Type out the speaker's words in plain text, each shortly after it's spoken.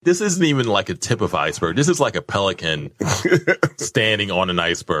This isn't even like a tip of iceberg. This is like a pelican standing on an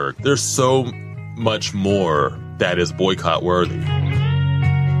iceberg. There's so much more that is boycott worthy.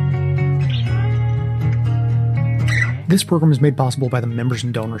 This program is made possible by the members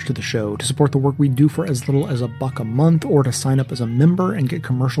and donors to the show. To support the work we do for as little as $1 a month, or to sign up as a member and get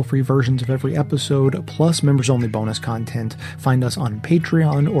commercial-free versions of every episode, plus members-only bonus content, find us on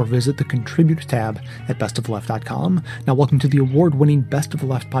Patreon or visit the Contribute tab at bestoftheleft.com. Now, welcome to the award-winning Best of the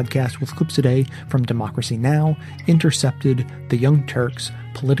Left podcast with clips today from Democracy Now!, Intercepted, The Young Turks,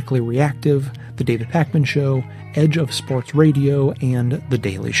 Politically Reactive, The David Pakman Show, Edge of Sports Radio, and The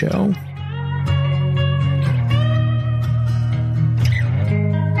Daily Show.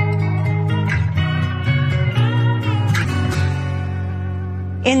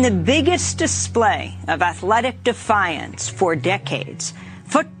 In the biggest display of athletic defiance for decades,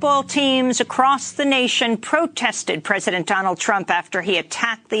 football teams across the nation protested President Donald Trump after he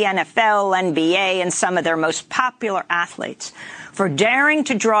attacked the NFL, NBA, and some of their most popular athletes for daring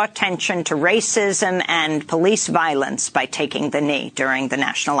to draw attention to racism and police violence by taking the knee during the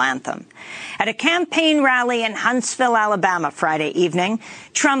national anthem. At a campaign rally in Huntsville, Alabama, Friday evening,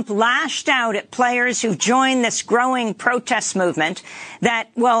 Trump lashed out at players who've joined this growing protest movement that,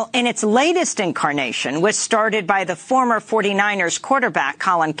 well, in its latest incarnation, was started by the former 49ers quarterback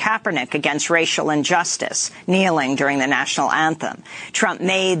Colin Kaepernick against racial injustice, kneeling during the national anthem. Trump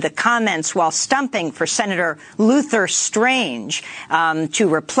made the comments while stumping for Senator Luther Strange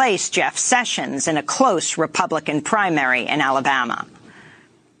to replace Jeff Sessions in a close Republican primary in Alabama.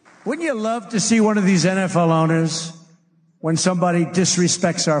 Wouldn't you love to see one of these NFL owners, when somebody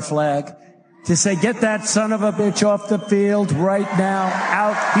disrespects our flag, to say, get that son of a bitch off the field right now,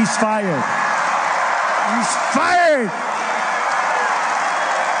 out, he's fired. He's fired!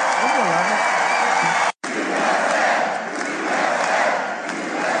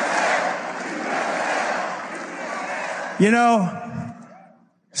 You know,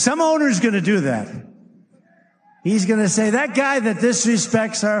 some owner's going to do that. He's going to say, that guy that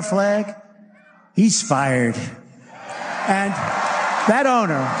disrespects our flag, he's fired. And that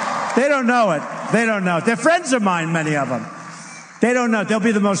owner, they don't know it. They don't know it. They're friends of mine, many of them. They don't know. They'll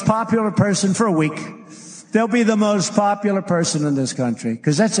be the most popular person for a week. They'll be the most popular person in this country,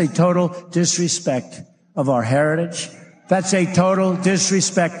 because that's a total disrespect of our heritage. That's a total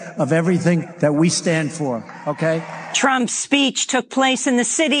disrespect of everything that we stand for, okay? Trump's speech took place in the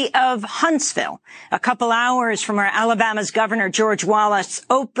city of Huntsville, a couple hours from where Alabama's Governor George Wallace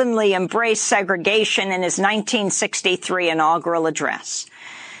openly embraced segregation in his 1963 inaugural address.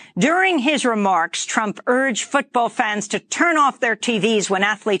 During his remarks, Trump urged football fans to turn off their TVs when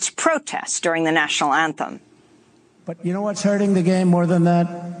athletes protest during the national anthem. But you know what's hurting the game more than that?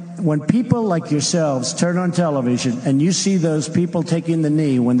 When people like yourselves turn on television and you see those people taking the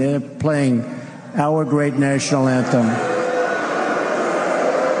knee when they're playing our great national anthem.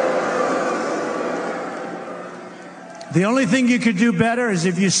 The only thing you could do better is,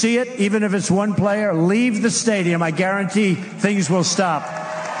 if you see it, even if it's one player, leave the stadium. I guarantee things will stop.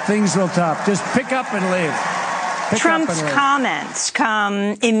 Things will stop. Just pick up and leave. Trump's comments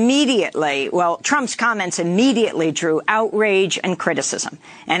come immediately. Well, Trump's comments immediately drew outrage and criticism.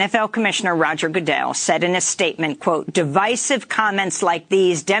 NFL Commissioner Roger Goodell said in a statement, quote, divisive comments like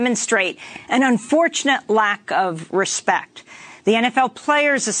these demonstrate an unfortunate lack of respect. The NFL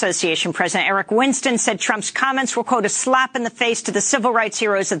Players Association President Eric Winston said Trump's comments were, quote, a slap in the face to the civil rights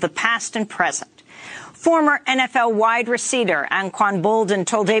heroes of the past and present. Former NFL wide receiver Anquan Boldin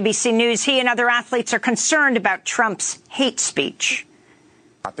told ABC News he and other athletes are concerned about Trump's hate speech.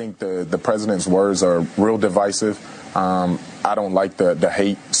 I think the president's words are real divisive. I don't like the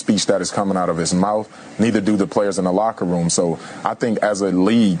hate speech that is coming out of his mouth. Neither do the players in the locker room. So I think as a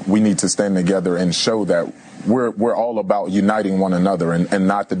league, we need to stand together and show that we're all about uniting one another and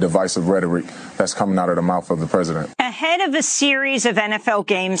not the divisive rhetoric that's coming out of the mouth of the president. Ahead of a series of NFL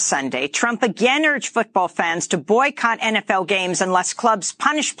games Sunday, Trump again urged football fans to boycott NFL games unless clubs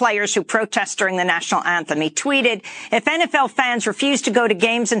punish players who protest during the national anthem. He tweeted, if NFL fans refuse to go to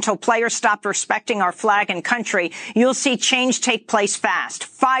games until players stop respecting our flag and country, you'll see change take place fast.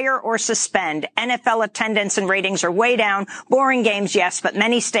 Fire or suspend. NFL attendance and ratings are way down. Boring games, yes, but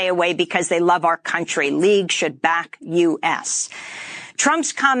many stay away because they love our country. League should back U.S.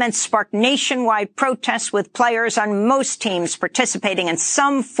 Trump's comments sparked nationwide protests, with players on most teams participating in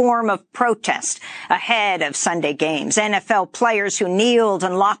some form of protest ahead of Sunday games. NFL players who kneeled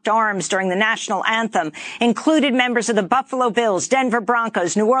and locked arms during the national anthem included members of the Buffalo Bills, Denver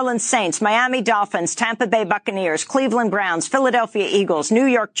Broncos, New Orleans Saints, Miami Dolphins, Tampa Bay Buccaneers, Cleveland Browns, Philadelphia Eagles, New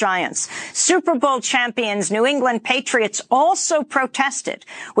York Giants. Super Bowl champions New England Patriots also protested,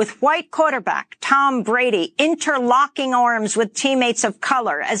 with white quarterback Tom Brady interlocking arms with teammates of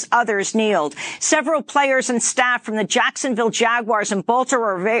color as others kneeled. Several players and staff from the Jacksonville Jaguars and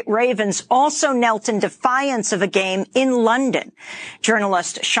Baltimore Ravens also knelt in defiance of a game in London.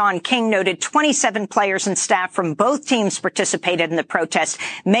 Journalist Sean King noted 27 players and staff from both teams participated in the protest,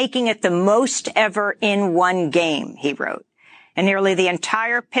 making it the most ever in one game, he wrote. And nearly the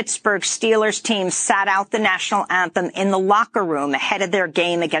entire Pittsburgh Steelers team sat out the national anthem in the locker room ahead of their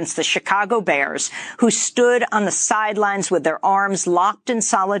game against the Chicago Bears, who stood on the sidelines with their arms locked in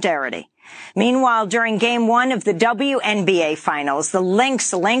solidarity. Meanwhile, during Game 1 of the WNBA Finals, the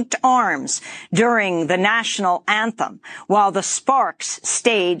Lynx linked arms during the national anthem, while the Sparks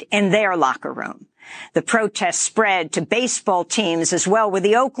stayed in their locker room. The protest spread to baseball teams as well, with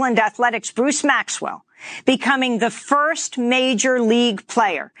the Oakland Athletics' Bruce Maxwell becoming the first major league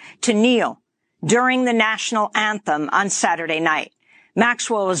player to kneel during the national anthem on Saturday night.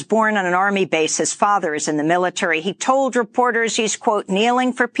 Maxwell was born on an Army base. His father is in the military. He told reporters he's, quote,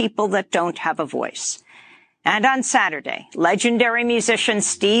 kneeling for people that don't have a voice. And on Saturday, legendary musician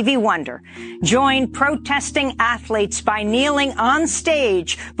Stevie Wonder joined protesting athletes by kneeling on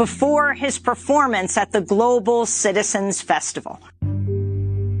stage before his performance at the Global Citizens Festival.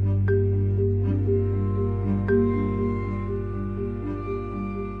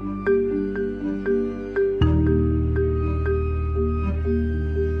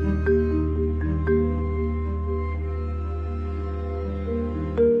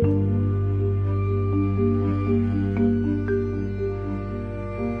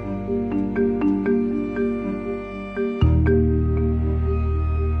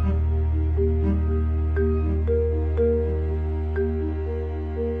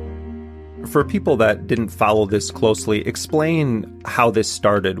 For people that didn't follow this closely, explain how this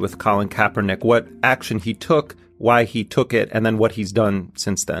started with Colin Kaepernick, what action he took, why he took it, and then what he's done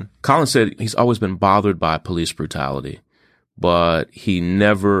since then. Colin said he's always been bothered by police brutality, but he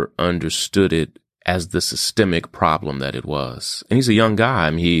never understood it as the systemic problem that it was. And he's a young guy.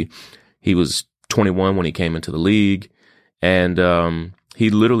 I mean, he was 21 when he came into the league, and he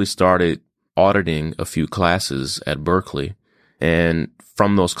literally started auditing a few classes at Berkeley, and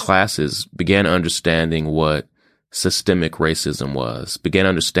from those classes began understanding what systemic racism was, began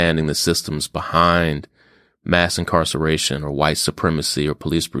understanding the systems behind mass incarceration or white supremacy or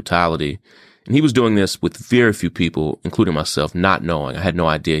police brutality. And he was doing this with very few people, including myself, not knowing. I had no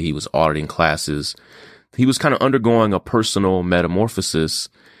idea he was auditing classes. He was kind of undergoing a personal metamorphosis,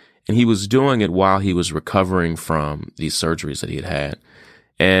 and he was doing it while he was recovering from these surgeries that he had had.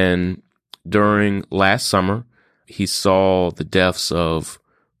 And during last summer, he saw the deaths of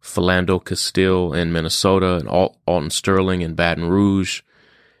Philando Castile in Minnesota and Alton Sterling in Baton Rouge,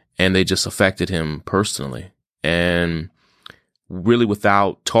 and they just affected him personally. And really,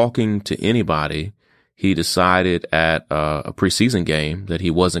 without talking to anybody, he decided at a preseason game that he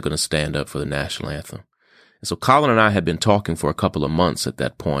wasn't going to stand up for the national anthem. And so Colin and I had been talking for a couple of months at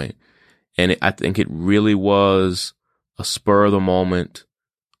that point, and I think it really was a spur of the moment,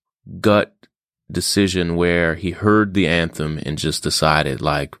 gut decision where he heard the anthem and just decided,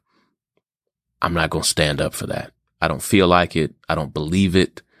 like, I'm not going to stand up for that. I don't feel like it. I don't believe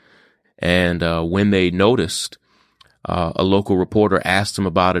it. And when they noticed, a local reporter asked him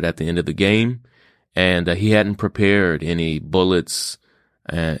about it at the end of the game, and he hadn't prepared any bullets,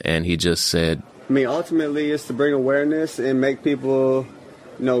 and he just said, I mean, ultimately, it's to bring awareness and make people,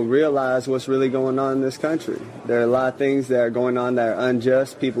 realize what's really going on in this country. There are a lot of things that are going on that are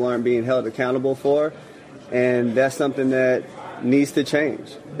unjust, people aren't being held accountable for, and that's something that needs to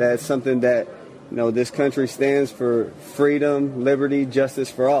change. That's something that, this country stands for: freedom, liberty, justice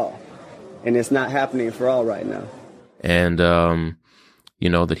for all. And it's not happening for all right now. And,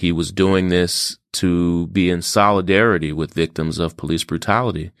 that he was doing this to be in solidarity with victims of police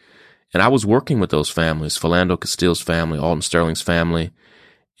brutality. And I was working with those families, Philando Castile's family, Alton Sterling's family,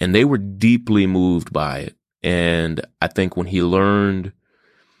 and they were deeply moved by it. And I think when he learned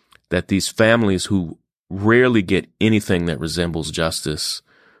that these families who rarely get anything that resembles justice,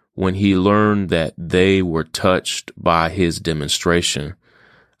 when he learned that they were touched by his demonstration,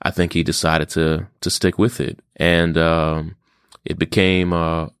 I think he decided to stick with it. And it became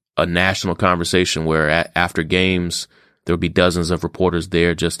a national conversation where after games, There would be dozens of reporters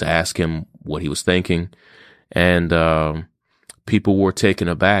there just to ask him what he was thinking. And people were taken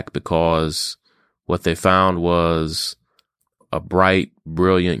aback because what they found was a bright,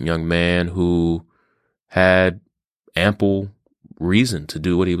 brilliant young man who had ample reason to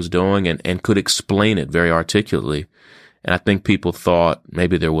do what he was doing and could explain it very articulately. And I think people thought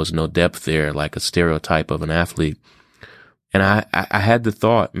maybe there was no depth there, like a stereotype of an athlete. And I had the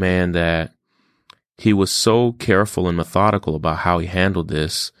thought, man, that he was so careful and methodical about how he handled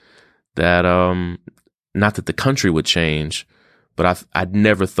this that, not that the country would change, but I'd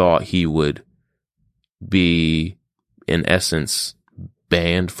never thought he would be, in essence,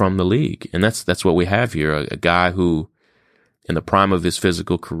 banned from the league. And that's what we have here. A guy who, in the prime of his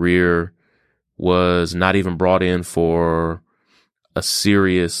physical career, was not even brought in for a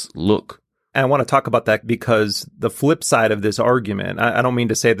serious look. And I want to talk about that because the flip side of this argument, I don't mean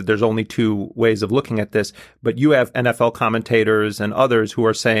to say that there's only two ways of looking at this, but you have NFL commentators and others who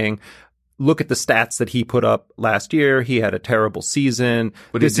are saying, look at the stats that he put up last year. He had a terrible season.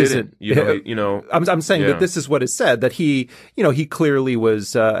 But this isn't, I'm saying that this is what is said, that he clearly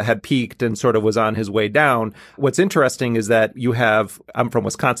was, had peaked and sort of was on his way down. What's interesting is that I'm from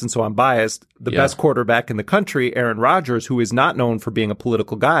Wisconsin, so I'm biased. The best quarterback in the country, Aaron Rodgers, who is not known for being a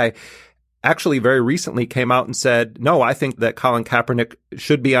political guy, actually very recently came out and said, no, I think that Colin Kaepernick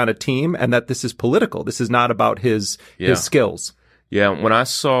should be on a team and that this is political. This is not about his skills. Yeah, when I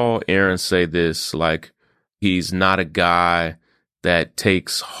saw Aaron say this, like, he's not a guy that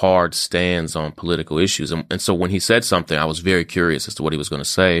takes hard stands on political issues. And so when he said something, I was very curious as to what he was going to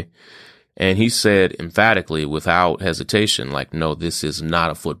say. And he said emphatically, without hesitation, like, no, this is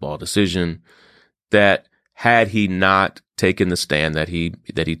not a football decision, that had he not taken the stand that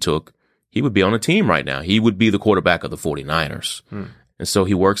he took, he would be on a team right now. He would be the quarterback of the 49ers. And so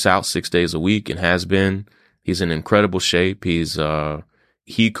he works out 6 days a week and has been. He's in incredible shape.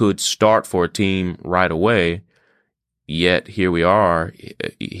 He could start for a team right away, yet here we are.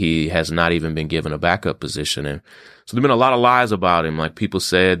 He has not even been given a backup position. And so there've been a lot of lies about him. Like, people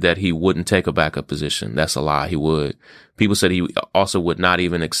said that he wouldn't take a backup position. That's a lie. He would. People said he also would not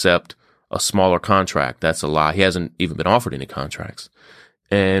even accept a smaller contract. That's a lie. He hasn't even been offered any contracts.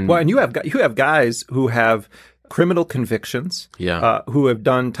 And you have guys who have criminal convictions, who have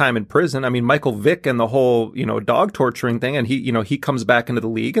done time in prison. I mean, Michael Vick and the whole, dog torturing thing, and he comes back into the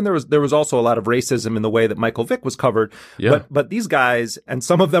league. And there was also a lot of racism in the way that Michael Vick was covered. Yeah. But these guys, and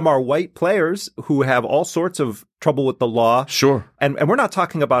some of them are white players who have all sorts of trouble with the law. Sure. And we're not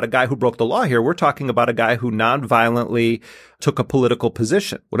talking about a guy who broke the law here. We're talking about a guy who nonviolently took a political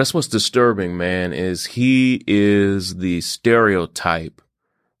position. Well, that's what's disturbing, man, is he is the stereotype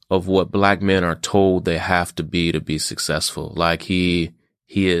of what black men are told they have to be successful. Like, he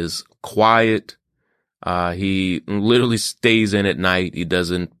is quiet. He literally stays in at night. He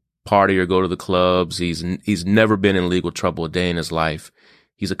doesn't party or go to the clubs. He's never been in legal trouble a day in his life.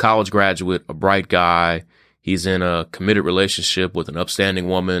 He's a college graduate, a bright guy. He's in a committed relationship with an upstanding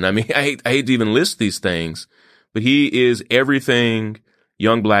woman. I mean, I hate to even list these things, but he is everything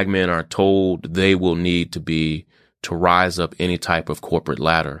young black men are told they will need to be to rise up any type of corporate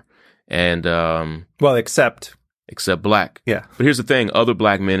ladder. And, except black. Yeah. But here's the thing. Other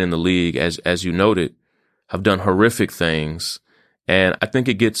black men in the league, as you noted, have done horrific things. And I think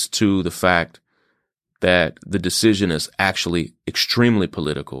it gets to the fact that the decision is actually extremely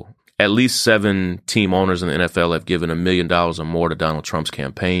political. At least 7 team owners in the NFL have given $1 million or more to Donald Trump's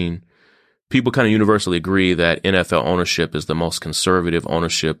campaign. People kind of universally agree that NFL ownership is the most conservative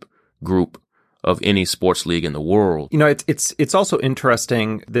ownership group of any sports league in the world. It's also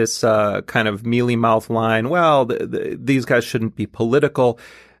interesting, this kind of mealy-mouthed line, well, these guys shouldn't be political.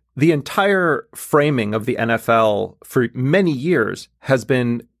 The entire framing of the NFL for many years has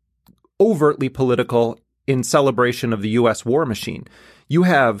been overtly political in celebration of the U.S. war machine. You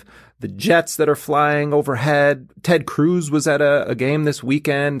have the jets that are flying overhead. Ted Cruz was at a game this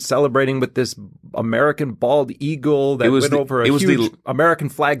weekend celebrating with this American bald eagle that went over a huge American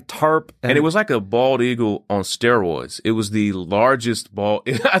flag tarp. And it was like a bald eagle on steroids. It was the largest bald.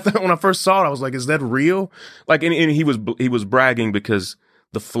 I thought when I first saw it, I was like, is that real? Like, and he was bragging because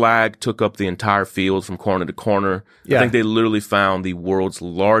the flag took up the entire field from corner to corner. Yeah. I think they literally found the world's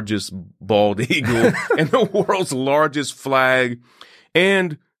largest bald eagle and the world's largest flag.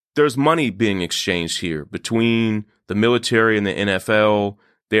 And there's money being exchanged here between the military and the NFL.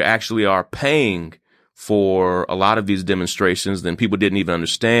 They actually are paying for a lot of these demonstrations. Then people didn't even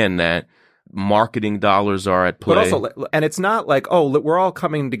understand that marketing dollars are at play. But also, and it's not like, oh, we're all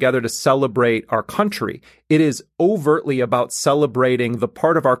coming together to celebrate our country. It is overtly about celebrating the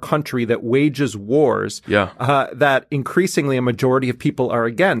part of our country that wages wars that increasingly a majority of people are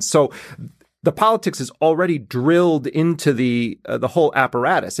against. So the politics is already drilled into the whole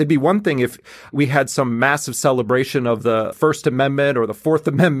apparatus. It'd be one thing if we had some massive celebration of the First Amendment or the Fourth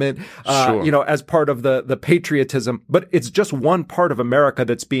Amendment, as part of the patriotism. But it's just one part of America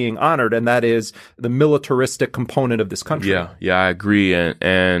that's being honored, and that is the militaristic component of this country. Yeah, I agree.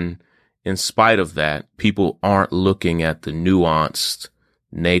 And in spite of that, people aren't looking at the nuanced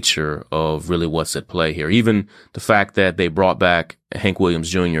nature of really what's at play here. Even the fact that they brought back Hank Williams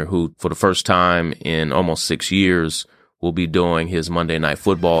Jr., who for the first time in almost 6 years will be doing his Monday Night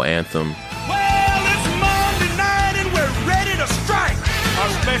Football anthem. Well, it's Monday night and we're ready to strike. Our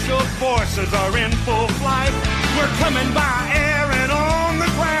special forces are in full flight. We're coming by air and on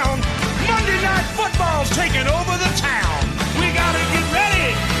the ground. Monday Night Football's taking over the town. We gotta get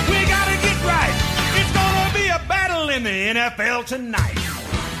ready. We gotta get right. It's gonna be a battle in the NFL tonight.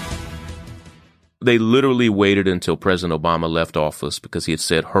 They literally waited until President Obama left office because he had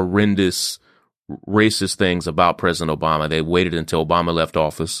said horrendous, racist things about President Obama. They waited until Obama left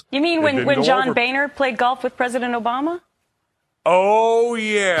office. You mean when John Boehner played golf with President Obama? Oh,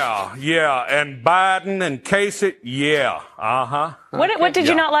 yeah. And Biden and Kasich, yeah. Uh-huh. What did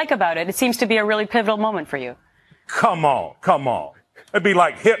you not like about it? It seems to be a really pivotal moment for you. Come on. It'd be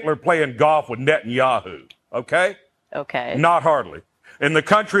like Hitler playing golf with Netanyahu, okay? Okay. Not hardly. In the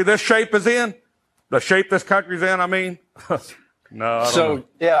country this shape is in, the shape this country's in, I mean, no, I don't know.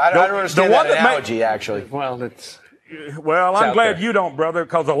 Yeah, I don't understand that analogy, actually. Well, I'm glad you don't, brother,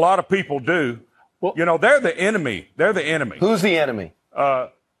 because a lot of people do. Well, they're the enemy. Who's the enemy?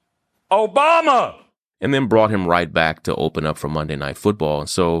 Obama. And then brought him right back to open up for Monday Night Football. And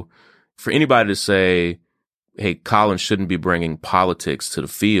so for anybody to say, hey, Colin shouldn't be bringing politics to the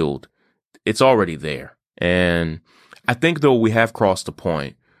field, it's already there. And I think, though, we have crossed a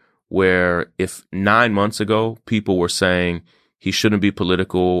point where if 9 months ago people were saying he shouldn't be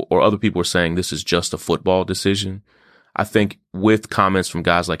political, or other people were saying this is just a football decision, I think with comments from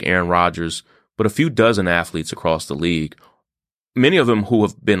guys like Aaron Rodgers, but a few dozen athletes across the league, many of them who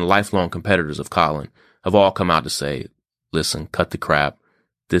have been lifelong competitors of Colin, have all come out to say, listen, cut the crap.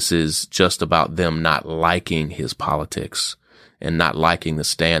 This is just about them not liking his politics and not liking the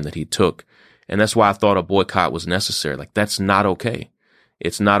stand that he took. And that's why I thought a boycott was necessary. Like, that's not okay.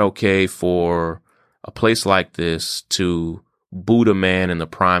 It's not okay for a place like this to boot a man in the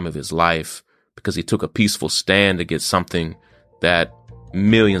prime of his life because he took a peaceful stand against something that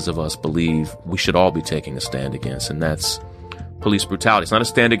millions of us believe we should all be taking a stand against, and that's police brutality. It's not a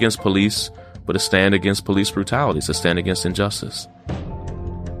stand against police, but a stand against police brutality. It's a stand against injustice.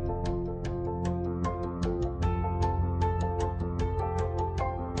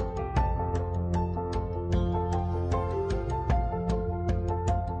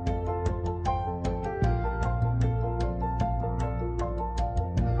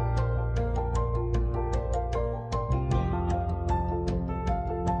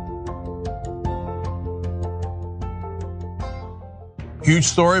 Huge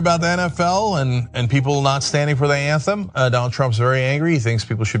story about the NFL and people not standing for the anthem. Donald Trump's very angry. He thinks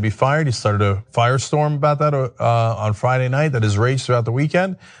people should be fired. He started a firestorm about that on Friday night that has raged throughout the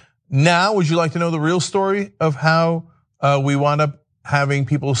weekend. Now, would you like to know the real story of how we wound up having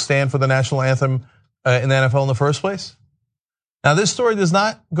people stand for the national anthem in the NFL in the first place? Now, this story does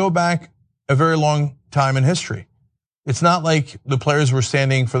not go back a very long time in history. It's not like the players were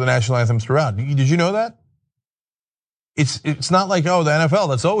standing for the national anthem throughout. Did you know that? It's not like, oh, the NFL,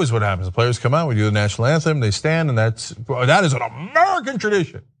 that's always what happens. The players come out, we do the national anthem, they stand, and that is an American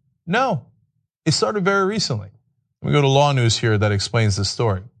tradition. No, it started very recently. We go to Law News here that explains this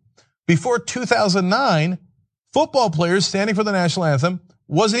story. Before 2009, football players standing for the national anthem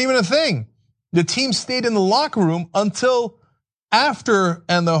wasn't even a thing. The team stayed in the locker room until after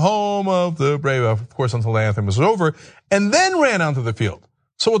and the home of the brave, of course, until the anthem was over, and then ran onto the field.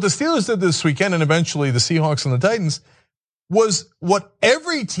 So what the Steelers did this weekend, and eventually the Seahawks and the Titans, was what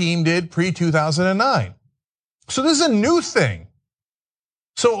every team did pre-2009. So this is a new thing.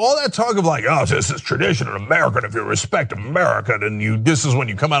 So all that talk of like, oh, this is tradition in America, and if you respect America, then this is when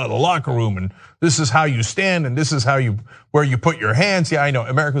you come out of the locker room, and this is how you stand, and this is where you put your hands. Yeah, I know,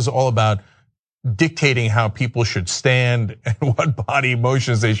 America's all about dictating how people should stand and what body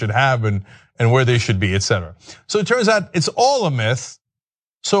motions they should have and where they should be, etc. So it turns out it's all a myth.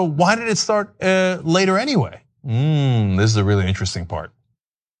 So why did it start later anyway? This is a really interesting part.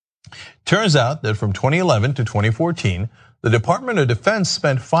 Turns out that from 2011 to 2014, the Department of Defense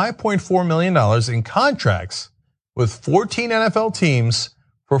spent $5.4 million in contracts with 14 NFL teams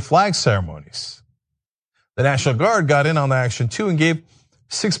for flag ceremonies. The National Guard got in on the action too and gave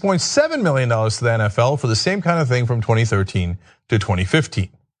 $6.7 million to the NFL for the same kind of thing from 2013 to 2015.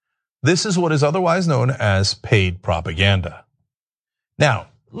 This is what is otherwise known as paid propaganda. Now,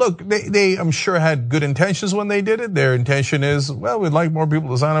 look, they I'm sure had good intentions when they did it. Their intention is, well, we'd like more people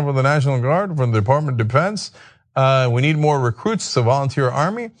to sign up for the National Guard, for the Department of Defense. We need more recruits to volunteer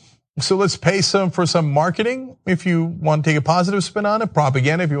army. So let's pay for some marketing if you want to take a positive spin on it,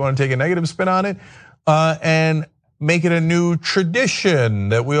 propaganda if you want to take a negative spin on it, and make it a new tradition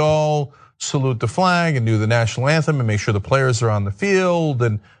that we all salute the flag and do the national anthem and make sure the players are on the field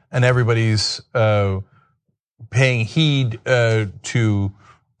and everybody's paying heed to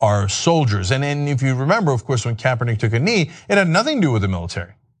our soldiers. And then if you remember, of course, when Kaepernick took a knee, it had nothing to do with the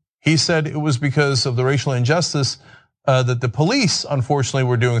military. He said it was because of the racial injustice that the police, unfortunately,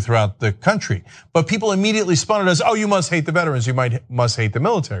 were doing throughout the country. But people immediately spun it as, oh, you must hate the veterans, you must hate the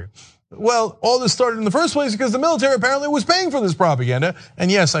military. Well, all this started in the first place because the military apparently was paying for this propaganda. And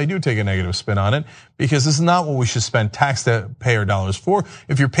yes, I do take a negative spin on it because this is not what we should spend taxpayer dollars for.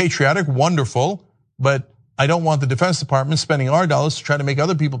 If you're patriotic, wonderful, but I don't want the Defense Department spending our dollars to try to make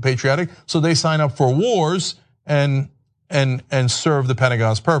other people patriotic so they sign up for wars and serve the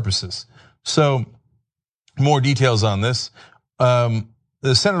Pentagon's purposes. So more details on this. The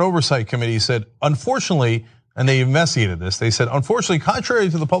Senate Oversight Committee said, unfortunately, and they investigated this. They said, unfortunately, contrary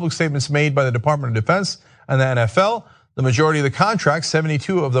to the public statements made by the Department of Defense and the NFL, the majority of the contracts,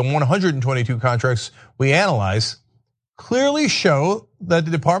 72 of the 122 contracts we analyzed, clearly show that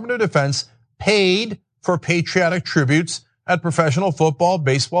the Department of Defense paid for patriotic tributes at professional football,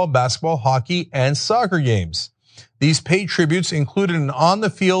 baseball, basketball, hockey, and soccer games. These paid tributes included an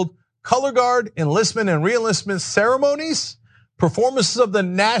on-the-field color guard, enlistment and re-enlistment ceremonies, performances of the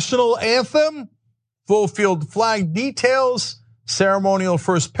national anthem, full field flag details, ceremonial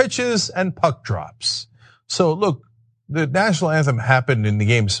first pitches, and puck drops. So look, the national anthem happened in the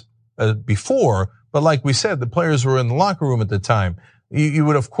games before, but like we said, the players were in the locker room at the time. You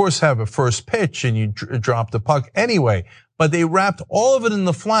would of course have a first pitch and you drop the puck anyway, but they wrapped all of it in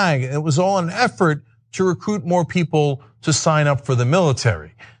the flag. And it was all an effort to recruit more people to sign up for the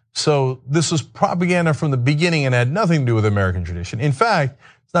military. So this was propaganda from the beginning and had nothing to do with American tradition. In fact,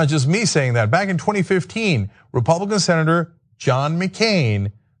 it's not just me saying that. Back in 2015, Republican Senator John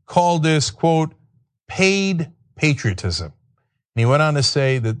McCain called this, quote, paid patriotism. And he went on to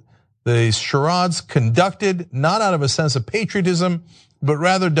say that the charades conducted not out of a sense of patriotism, but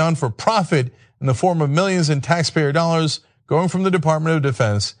rather done for profit in the form of millions in taxpayer dollars going from the Department of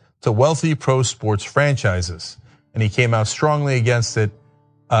Defense to wealthy pro sports franchises. And he came out strongly against it.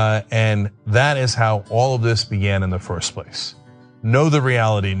 And that is how all of this began in the first place. Know the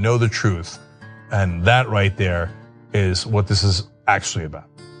reality, know the truth. And that right there is what this is actually about.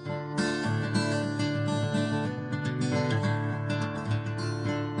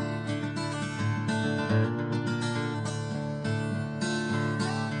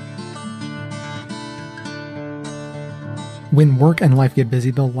 When work and life get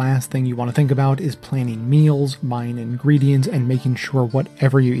busy, the last thing you want to think about is planning meals, buying ingredients, and making sure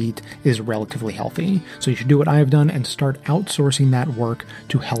whatever you eat is relatively healthy. So you should do what I have done and start outsourcing that work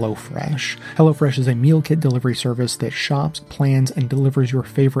to HelloFresh. HelloFresh is a meal kit delivery service that shops, plans, and delivers your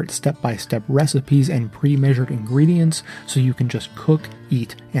favorite step-by-step recipes and pre-measured ingredients so you can just cook,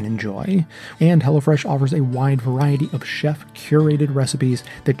 eat, and enjoy. And HelloFresh offers a wide variety of chef-curated recipes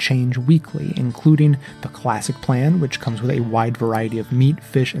that change weekly, including the Classic Plan, which comes with a wide variety of meat,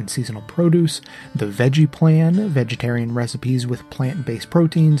 fish, and seasonal produce, the Veggie Plan, vegetarian recipes with plant-based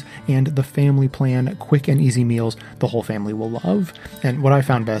proteins, and the Family Plan, quick and easy meals the whole family will love. And what I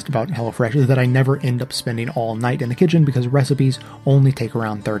found best about HelloFresh is that I never end up spending all night in the kitchen because recipes only take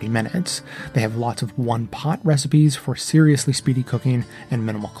around 30 minutes. They have lots of one-pot recipes for seriously speedy cooking and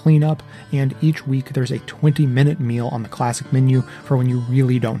minimal cleanup, and each week there's a 20-minute meal on the classic menu for when you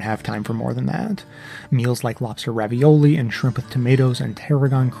really don't have time for more than that. Meals like lobster ravioli and shrimp with tomatoes and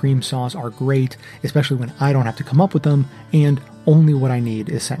tarragon cream sauce are great, especially when I don't have to come up with them, and only what I need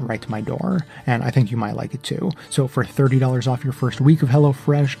is sent right to my door, and I think you might like it too. So for $30 off your first week of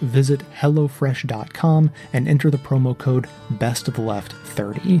HelloFresh, visit HelloFresh.com and enter the promo code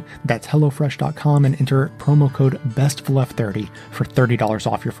BESTOFLEFT30. That's HelloFresh.com and enter promo code BESTOFLEFT30 for $30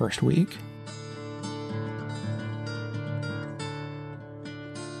 off your first week.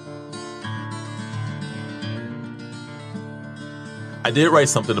 I did write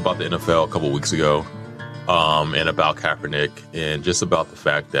something about the NFL a couple weeks ago, and about Kaepernick, and just about the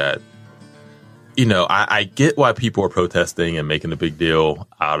fact that you know, I get why people are protesting and making a big deal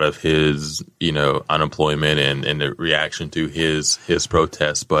out of his, you know, unemployment and the reaction to his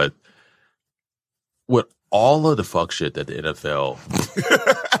protest. But with all of the fuck shit that the NFL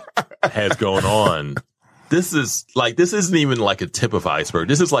has going on, this isn't even like a tip of iceberg.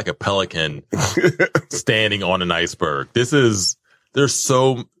 This is like a pelican standing on an iceberg. There's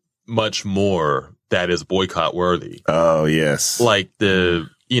so much more that is boycott worthy. Oh, yes. Like the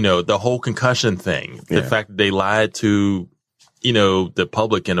whole concussion thing, the fact that they lied to, you know, the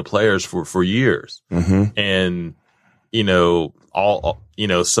public and the players for years. Mm-hmm. And, you know,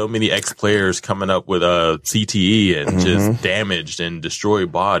 so many ex-players coming up with CTE and just damaged and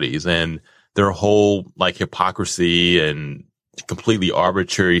destroyed bodies, and their whole like hypocrisy and completely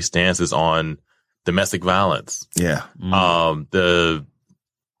arbitrary stances on domestic violence. Yeah.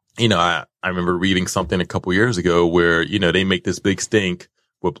 I remember reading something a couple years ago where, you know, they make this big stink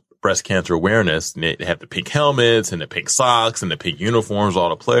with breast cancer awareness, and they have the pink helmets and the pink socks and the pink uniforms, all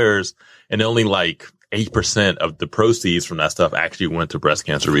the players, and only like 8% of the proceeds from that stuff actually went to breast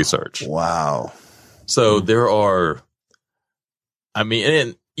cancer research. Wow. So there are, I mean,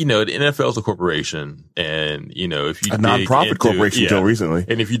 and you know, the NFL is a corporation, and you know, if you a nonprofit corporation until recently,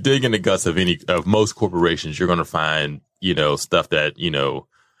 and if you dig in the guts of most corporations, you're going to find, you know, stuff that, you know,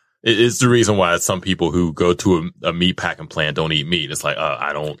 it's the reason why some people who go to a meat packing plant don't eat meat. It's like,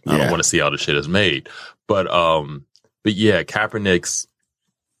 I don't want to see how the shit is made. But yeah, Kaepernick's,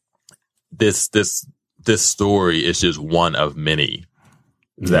 this story is just one of many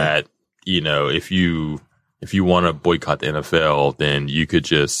that, you know, if you want to boycott the NFL, then you could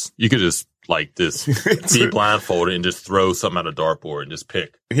just like this be blindfolded and just throw something at a dartboard and just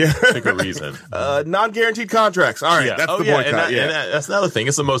pick a reason. Non-guaranteed contracts. All right. That's the boycott. And that's another thing.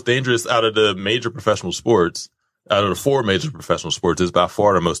 It's the most dangerous out of the major professional sports. Out of the 4 major professional sports, is by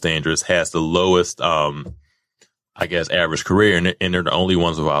far the most dangerous, has the lowest, I guess, average career, and they're the only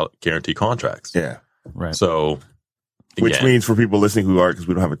ones without guaranteed contracts. Yeah. Right. So, which means for people listening who aren't, because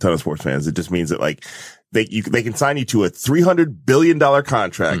we don't have a ton of sports fans, it just means that like they can sign you to a $300 billion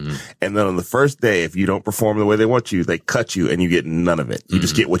contract, and then on the first day, if you don't perform the way they want you, they cut you and you get none of it. You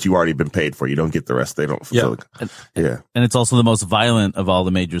just get what you already been paid for. You don't get the rest. They don't fulfill it. And it's also the most violent of all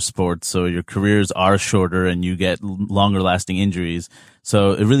the major sports. So your careers are shorter and you get longer lasting injuries.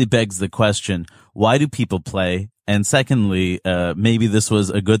 So it really begs the question, why do people play? And secondly, maybe this was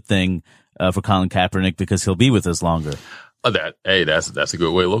a good thing for Colin Kaepernick because he'll be with us longer. That's a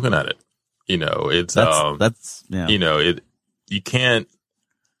good way of looking at it. You know, it's you know, you can't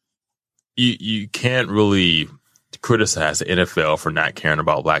really criticize the NFL for not caring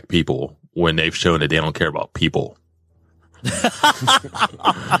about black people when they've shown that they don't care about people.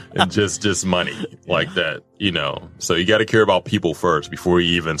 And just money like that, you know. So you got to care about people first before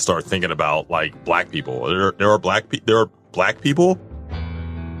you even start thinking about like black people. There are black people.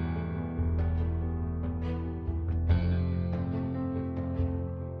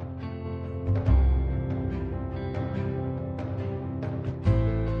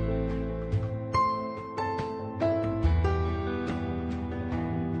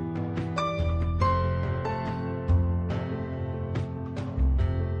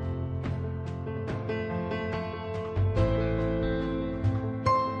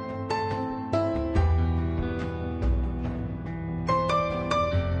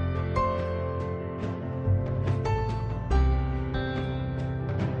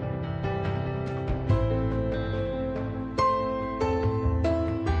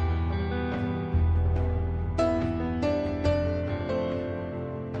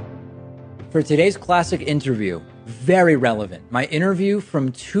 For today's classic interview, very relevant. My interview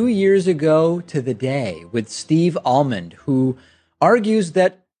from 2 years ago to the day with Steve Almond, who argues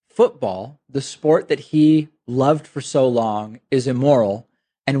that football, the sport that he loved for so long, is immoral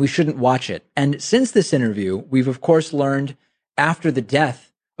and we shouldn't watch it. And since this interview, we've of course learned after the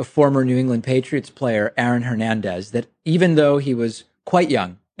death of former New England Patriots player Aaron Hernandez that even though he was quite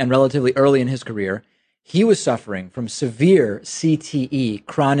young and relatively early in his career, he was suffering from severe CTE,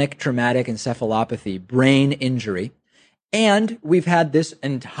 chronic traumatic encephalopathy, brain injury. And we've had this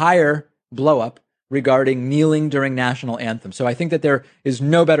entire blow up regarding kneeling during national anthem. So I think that there is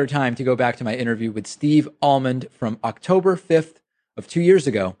no better time to go back to my interview with Steve Almond from October 5th of 2 years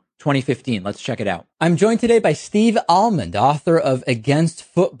ago, 2015. Let's check it out. I'm joined today by Steve Almond, author of Against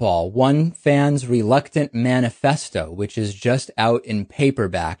Football, One Fan's Reluctant Manifesto, which is just out in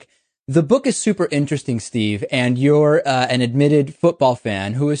paperback. The book is super interesting, Steve, and you're an admitted football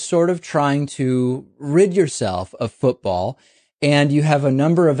fan who is sort of trying to rid yourself of football and you have a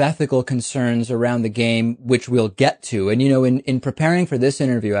number of ethical concerns around the game, which we'll get to. And, in preparing for this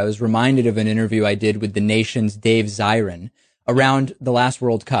interview, I was reminded of an interview I did with the Nation's Dave Zirin around the last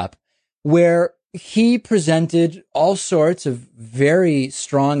World Cup, where he presented all sorts of very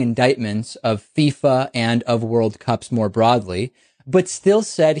strong indictments of FIFA and of World Cups more broadly, but still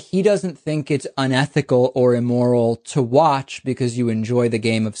said he doesn't think it's unethical or immoral to watch because you enjoy the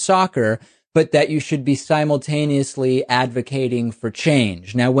game of soccer, but that you should be simultaneously advocating for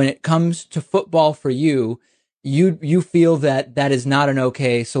change. Now, when it comes to football for you feel that that is not an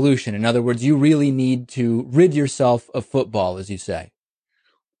okay solution. In other words, you really need to rid yourself of football, as you say.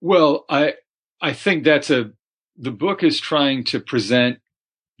 Well, I think the book is trying to present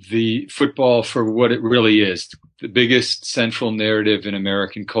the football for what it really is. The biggest central narrative in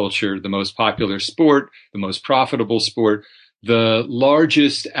American culture, the most popular sport, the most profitable sport, the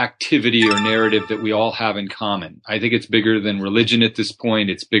largest activity or narrative that we all have in common. I think it's bigger than religion at this point.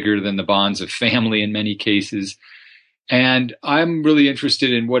 It's bigger than the bonds of family in many cases. And I'm really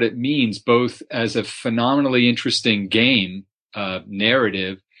interested in what it means, both as a phenomenally interesting game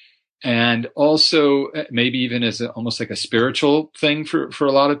narrative, and also maybe even as almost like a spiritual thing for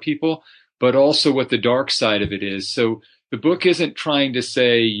a lot of people, but also what the dark side of it is. So the book isn't trying to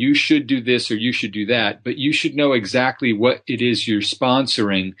say you should do this or you should do that, but you should know exactly what it is you're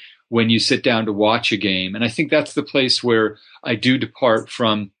sponsoring when you sit down to watch a game. And I think that's the place where I do depart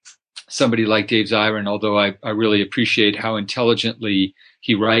from somebody like Dave Zirin, although I really appreciate how intelligently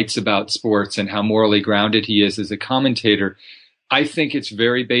he writes about sports and how morally grounded he is as a commentator. I think it's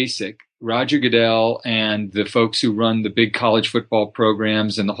very basic. Roger Goodell and the folks who run the big college football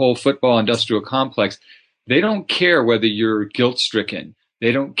programs and the whole football industrial complex, they don't care whether you're guilt-stricken.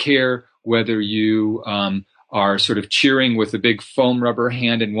 They don't care whether you are sort of cheering with a big foam rubber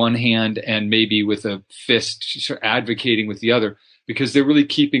hand in one hand and maybe with a fist advocating with the other, because they're really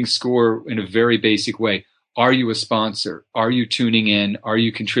keeping score in a very basic way. Are you a sponsor? Are you tuning in? Are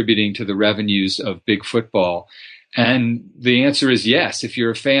you contributing to the revenues of big football? And the answer is yes. If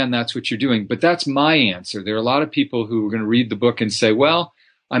you're a fan, that's what you're doing. But that's my answer. There are a lot of people who are going to read the book and say, well,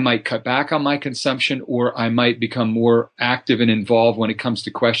 I might cut back on my consumption, or I might become more active and involved when it comes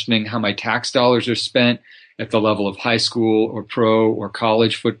to questioning how my tax dollars are spent at the level of high school or pro or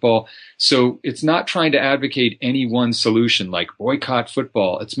college football. So it's not trying to advocate any one solution like boycott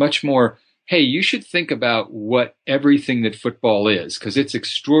football. It's much more, hey, you should think about what everything that football is, because it's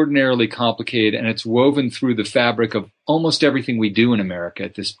extraordinarily complicated and it's woven through the fabric of almost everything we do in America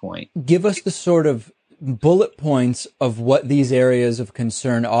at this point. Give us the sort of bullet points of what these areas of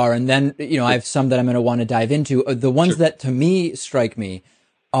concern are. And then, I have some that I'm going to want to dive into. The ones that to me strike me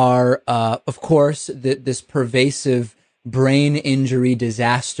are, of course, this pervasive brain injury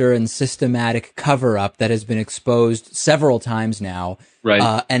disaster and systematic cover-up that has been exposed several times now.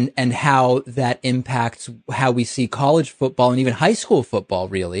 Right. And how that impacts how we see college football and even high school football,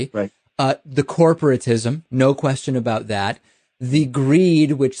 really. Right. The corporatism, no question about that. The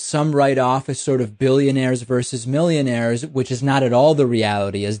greed, which some write off as sort of billionaires versus millionaires, which is not at all the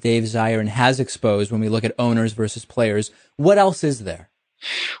reality, as Dave Zirin has exposed when we look at owners versus players. What else is there?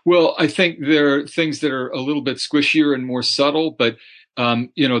 Well, I think there are things that are a little bit squishier and more subtle, but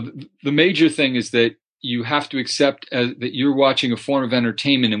the major thing is that you have to accept that you're watching a form of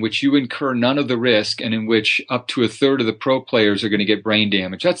entertainment in which you incur none of the risk and in which up to a third of the pro players are going to get brain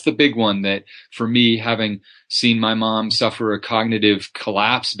damage. That's the big one that, for me, having seen my mom suffer a cognitive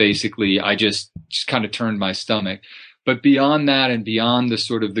collapse, basically, I just kind of turned my stomach. But beyond that and beyond the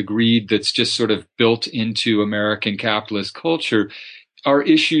sort of the greed that's just sort of built into American capitalist culture, are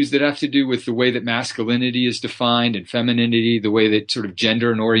issues that have to do with the way that masculinity is defined and femininity, the way that sort of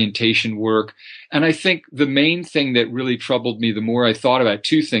gender and orientation work. And I think the main thing that really troubled me the more I thought about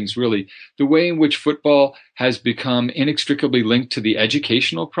two things, really, the way in which football has become inextricably linked to the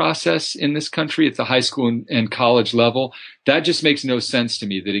educational process in this country at the high school and college level. That just makes no sense to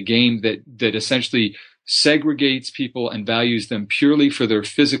me, that a game that essentially segregates people and values them purely for their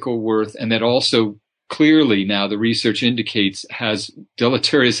physical worth, and that also clearly now the research indicates has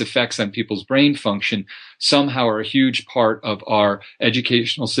deleterious effects on people's brain function, somehow are a huge part of our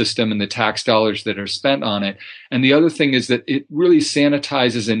educational system and the tax dollars that are spent on it. And the other thing is that it really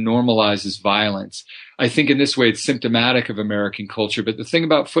sanitizes and normalizes violence. I think in this way it's symptomatic of American culture. But the thing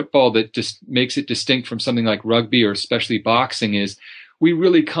about football that just makes it distinct from something like rugby or especially boxing is we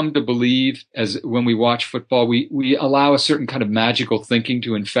really come to believe, as when we watch football, we allow a certain kind of magical thinking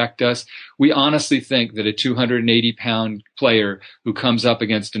to infect us. We honestly think that a 280-pound player who comes up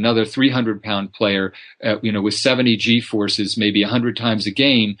against another 300-pound player, with 70 G forces, maybe 100 times a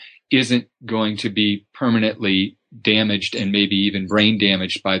game, isn't going to be permanently damaged and maybe even brain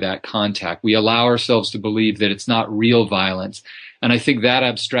damaged by that contact. We allow ourselves to believe that it's not real violence. And I think that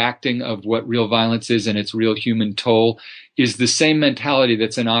abstracting of what real violence is and its real human toll is the same mentality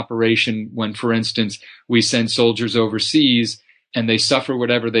that's in operation when, for instance, we send soldiers overseas and they suffer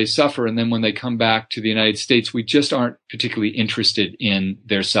whatever they suffer. And then when they come back to the United States, we just aren't particularly interested in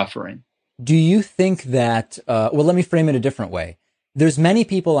their suffering. Do you think that, well, let me frame it a different way. There's many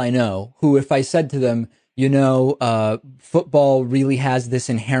people I know who, if I said to them, football really has this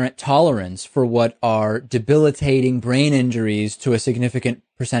inherent tolerance for what are debilitating brain injuries to a significant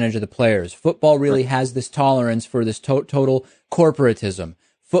percentage of the players. Football really has this tolerance for this total corporatism.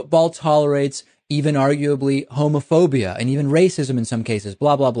 Football tolerates even arguably homophobia and even racism in some cases,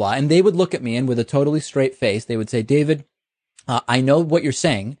 blah, blah, blah. And they would look at me and with a totally straight face, they would say, David, I know what you're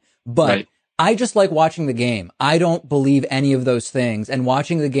saying, but right. I just like watching the game. I don't believe any of those things, and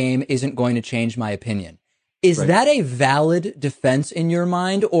watching the game isn't going to change my opinion. Is right. that a valid defense in your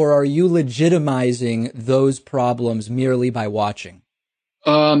mind, or are you legitimizing those problems merely by watching?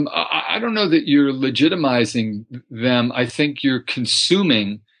 I don't know that you're legitimizing them. I think you're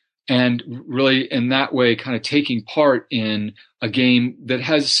consuming and really in that way kind of taking part in a game that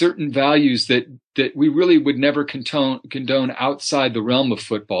has certain values that we really would never condone outside the realm of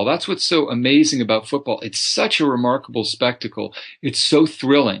football. That's what's so amazing about football. It's such a remarkable spectacle. It's so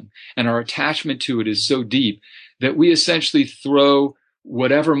thrilling, and our attachment to it is so deep that we essentially throw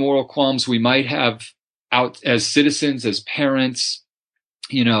whatever moral qualms we might have out as citizens, as parents,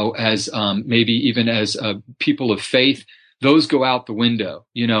 as maybe even as people of faith. Those go out the window.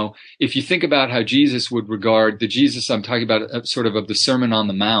 If you think about how Jesus would regard the Jesus I'm talking about, sort of the Sermon on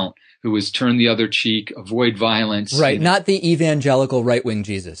the Mount, who was turn the other cheek, avoid violence. Right. Not the evangelical right-wing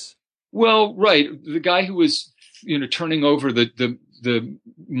Jesus. Well, right. The guy who was, turning over the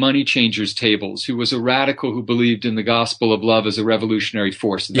money changers' tables, who was a radical who believed in the gospel of love as a revolutionary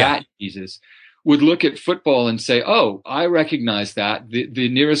force. Yeah. That Jesus would look at football and say, oh, I recognize that. The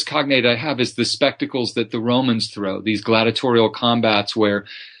nearest cognate I have is the spectacles that the Romans throw, these gladiatorial combats where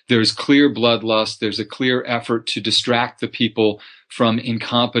there's clear bloodlust, there's a clear effort to distract the people from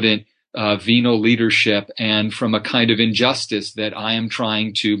incompetent venal leadership and from a kind of injustice that I am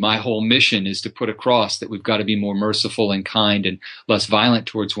my whole mission is to put across, that we've got to be more merciful and kind and less violent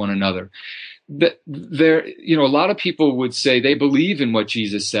towards one another. There, a lot of people would say they believe in what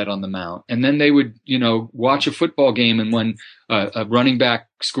Jesus said on the Mount, and then they would, watch a football game, and when a running back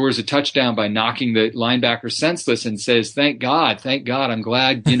scores a touchdown by knocking the linebacker senseless and says, thank God, I'm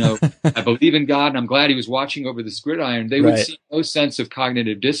glad, I believe in God, and I'm glad he was watching over this gridiron, they would see no sense of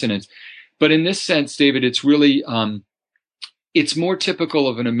cognitive dissonance. But in this sense, David, it's really, it's more typical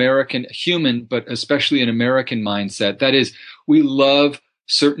of an American human, but especially an American mindset. That is, we love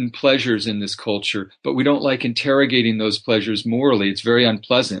certain pleasures in this culture, but we don't like interrogating those pleasures morally. It's very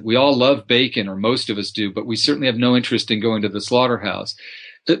unpleasant. We all love bacon, or most of us do, but we certainly have no interest in going to the slaughterhouse.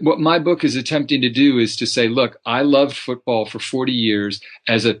 What my book is attempting to do is to say, look, I loved football for 40 years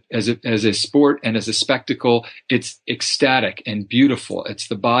as a sport and as a spectacle. It's ecstatic and beautiful. It's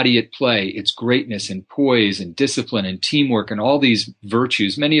the body at play. It's greatness and poise and discipline and teamwork and all these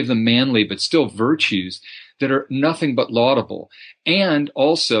virtues, many of them manly, but still virtues that are nothing but laudable. And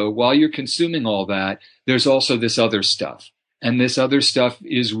also, while you're consuming all that, there's also this other stuff. And this other stuff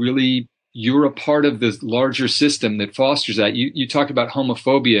is really, you're a part of the larger system that fosters that. You talked about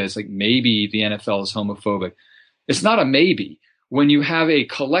homophobia as like maybe the NFL is homophobic. It's not a maybe. When you have a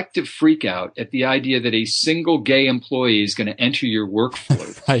collective freak out at the idea that a single gay employee is going to enter your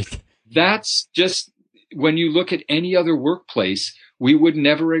workforce, right. That's just, when you look at any other workplace, we would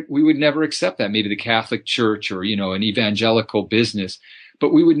never accept that. Maybe the Catholic Church or, an evangelical business,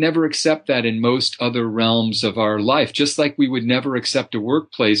 but we would never accept that in most other realms of our life. Just like we would never accept a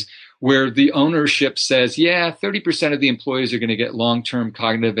workplace where the ownership says, 30% of the employees are going to get long-term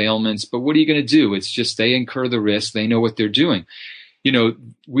cognitive ailments, but what are you going to do? It's just they incur the risk. They know what they're doing.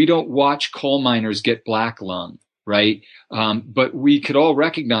 We don't watch coal miners get black lung, right? But we could all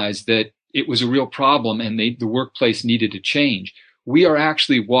recognize that it was a real problem and the workplace needed to change. We are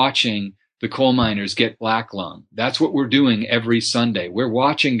actually watching the coal miners get black lung. That's what we're doing every Sunday. We're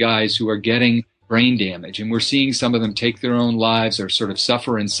watching guys who are getting brain damage, and we're seeing some of them take their own lives or sort of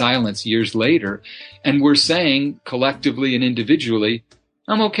suffer in silence years later. And we're saying collectively and individually,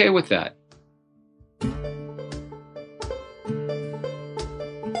 I'm okay with that.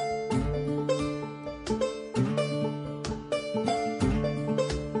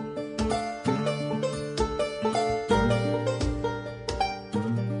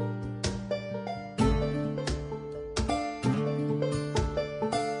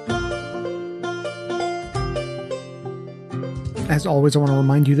 As always, I want to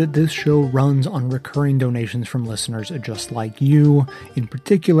remind you that this show runs on recurring donations from listeners just like you. In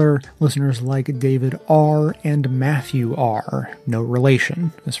particular, listeners like David R. and Matthew R. No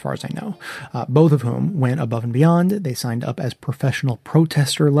relation, as far as I know. Both of whom went above and beyond. They signed up as professional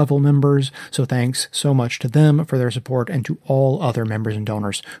protester level members. So thanks so much to them for their support and to all other members and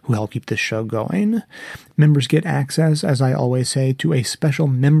donors who help keep this show going. Members get access, as I always say, to a special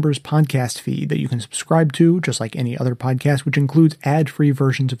members podcast feed that you can subscribe to, just like any other podcast, which includes ad-free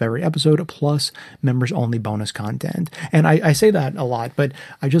versions of every episode, plus members-only bonus content. And I say that a lot, but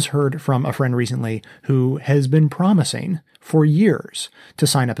I just heard from a friend recently who has been promising for years to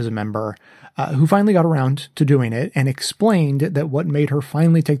sign up as a member, who finally got around to doing it and explained that what made her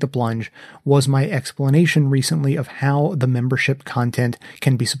finally take the plunge was my explanation recently of how the membership content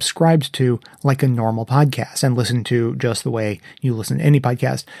can be subscribed to like a normal podcast and listened to just the way you listen to any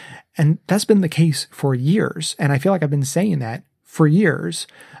podcast. And that's been the case for years. And I feel like I've been saying that for years.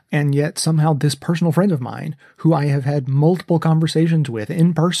 And yet somehow this personal friend of mine, who I have had multiple conversations with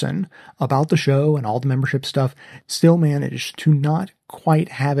in person about the show and all the membership stuff, still managed to not quite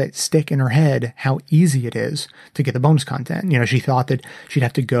have it stick in her head how easy it is to get the bonus content. You know, she thought that she'd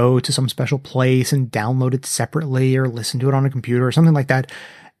have to go to some special place and download it separately or listen to it on a computer or something like that.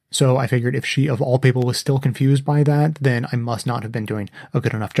 So I figured if she, of all people, was still confused by that, then I must not have been doing a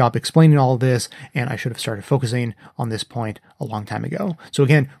good enough job explaining all of this, and I should have started focusing on this point a long time ago. So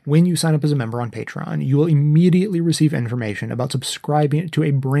again, when you sign up as a member on Patreon, you will immediately receive information about subscribing to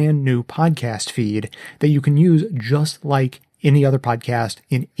a brand new podcast feed that you can use just like any other podcast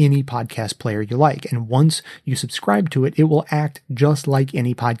in any podcast player you like. And once you subscribe to it, it will act just like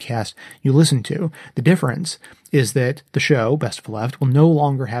any podcast you listen to. The difference is that the show, Best of Left, will no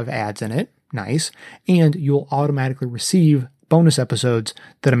longer have ads in it. Nice. And you'll automatically receive bonus episodes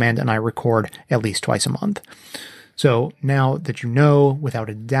that Amanda and I record at least twice a month. So now that you know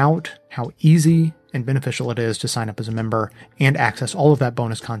without a doubt how easy and beneficial it is to sign up as a member and access all of that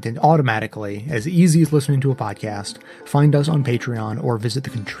bonus content automatically, as easy as listening to a podcast, find us on Patreon or visit the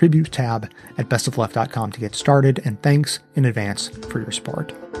Contribute tab at bestofleft.com to get started. And thanks in advance for your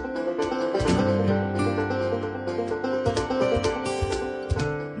support.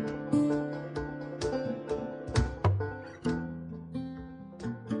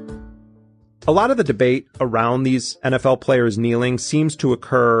 A lot of the debate around these NFL players kneeling seems to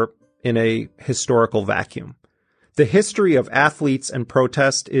occur in a historical vacuum. The history of athletes and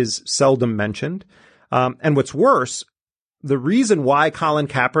protest is seldom mentioned. And what's worse, the reason why Colin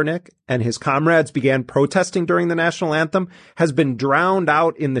Kaepernick and his comrades began protesting during the national anthem has been drowned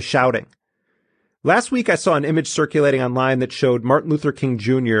out in the shouting. Last week, I saw an image circulating online that showed Martin Luther King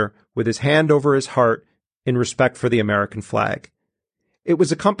Jr. with his hand over his heart in respect for the American flag. It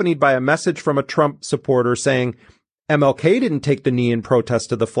was accompanied by a message from a Trump supporter saying, MLK didn't take the knee in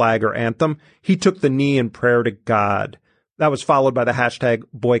protest of the flag or anthem. He took the knee in prayer to God. That was followed by the hashtag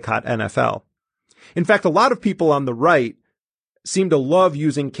boycott NFL. In fact, a lot of people on the right seem to love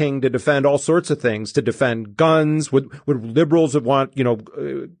using King to defend all sorts of things, to defend guns. Would liberals want,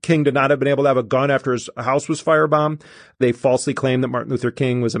 King to not have been able to have a gun after his house was firebombed? They falsely claim that Martin Luther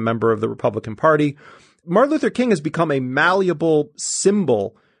King was a member of the Republican Party. Martin Luther King has become a malleable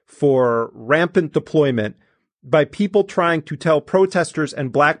symbol for rampant deployment by people trying to tell protesters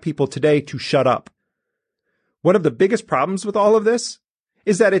and black people today to shut up. One of the biggest problems with all of this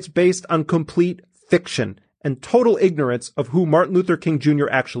is that it's based on complete fiction and total ignorance of who Martin Luther King Jr.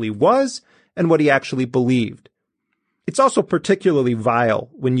 actually was and what he actually believed. It's also particularly vile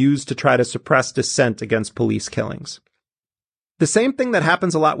when used to try to suppress dissent against police killings. The same thing that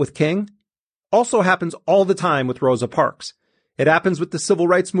happens a lot with King also happens all the time with Rosa Parks. It happens with the civil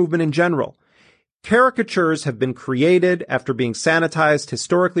rights movement in general. Caricatures have been created after being sanitized,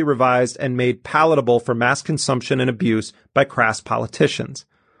 historically revised, and made palatable for mass consumption and abuse by crass politicians.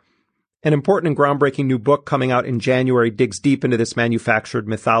 An important and groundbreaking new book coming out in January digs deep into this manufactured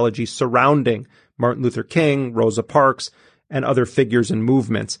mythology surrounding Martin Luther King, Rosa Parks, and other figures and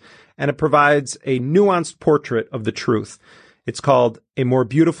movements, and it provides a nuanced portrait of the truth. It's called A More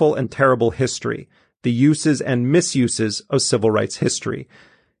Beautiful and Terrible History, The Uses and Misuses of Civil Rights History.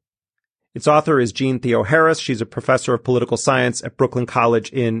 Its author is Jean Theoharis. She's a professor of political science at Brooklyn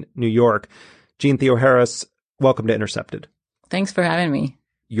College in New York. Jean Theoharis, welcome to Intercepted. Thanks for having me.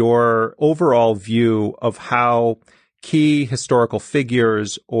 Your overall view of how key historical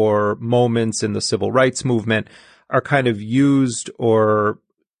figures or moments in the civil rights movement are kind of used or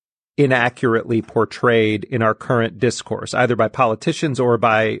inaccurately portrayed in our current discourse, either by politicians or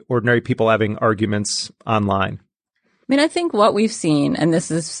by ordinary people having arguments online. I mean, I think what we've seen, and this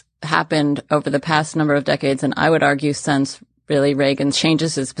has happened over the past number of decades, and I would argue since really Reagan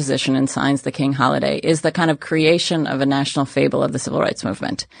changes his position and signs the King holiday, is the kind of creation of a national fable of the civil rights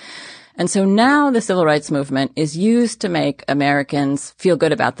movement. And so now the civil rights movement is used to make Americans feel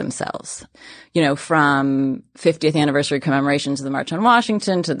good about themselves. You know, from 50th anniversary commemorations of the March on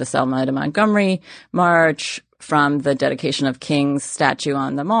Washington to the Selma to Montgomery March, from the dedication of King's statue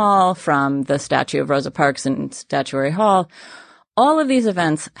on the Mall, from the statue of Rosa Parks in Statuary Hall. All of these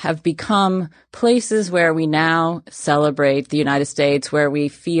events have become places where we now celebrate the United States, where we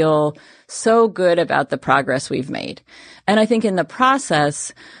feel so good about the progress we've made. And I think in the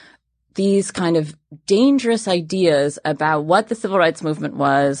process, these kind of dangerous ideas about what the civil rights movement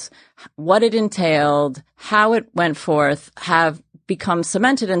was, what it entailed, how it went forth, have become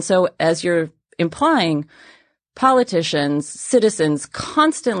cemented. And so, as you're implying, politicians, citizens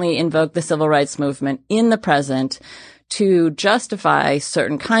constantly invoke the civil rights movement in the present to justify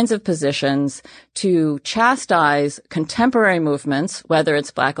certain kinds of positions, to chastise contemporary movements, whether it's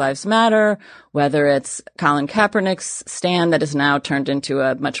Black Lives Matter, whether it's Colin Kaepernick's stand that has now turned into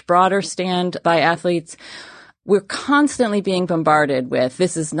a much broader stand by athletes. We're constantly being bombarded with,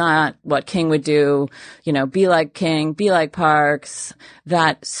 this is not what King would do, you know, be like King, be like Parks,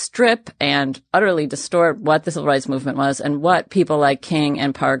 that strip and utterly distort what the civil rights movement was and what people like King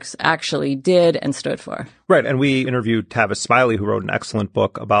and Parks actually did and stood for. Right. And we interviewed Tavis Smiley, who wrote an excellent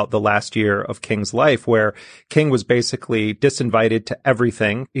book about the last year of King's life, where King was basically disinvited to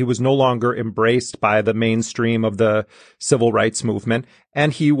everything. He was no longer embraced by the mainstream of the civil rights movement.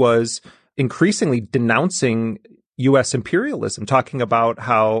 And he was increasingly denouncing U.S. imperialism, talking about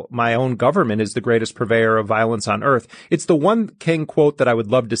how my own government is the greatest purveyor of violence on earth. It's the one King quote that I would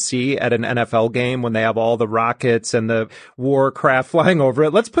love to see at an NFL game when they have all the rockets and the war craft flying over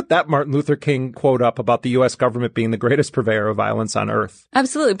it. Let's put that Martin Luther King quote up about the U.S. government being the greatest purveyor of violence on earth.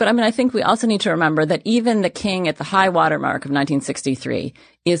 Absolutely. But I mean, I think we also need to remember that even the King at the high water mark of 1963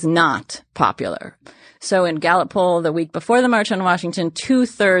 is not popular. So in Gallup poll the week before the March on Washington,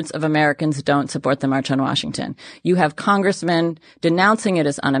 2/3 of Americans don't support the March on Washington. You have congressmen denouncing it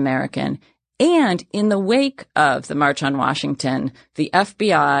as un-American. And in the wake of the March on Washington, the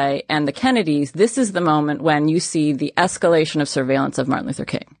FBI and the Kennedys, this is the moment when you see the escalation of surveillance of Martin Luther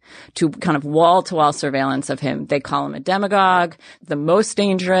King, to kind of wall-to-wall surveillance of him. They call him a demagogue, the most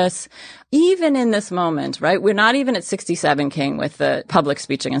dangerous. Even in this moment, right? We're not even at 67 King with the public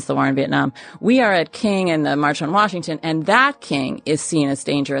speech against the war in Vietnam. We are at King and the March on Washington, and that King is seen as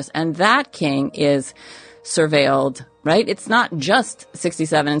dangerous, and that King is surveilled, right? It's not just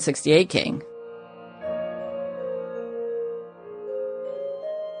 67 and 68 King.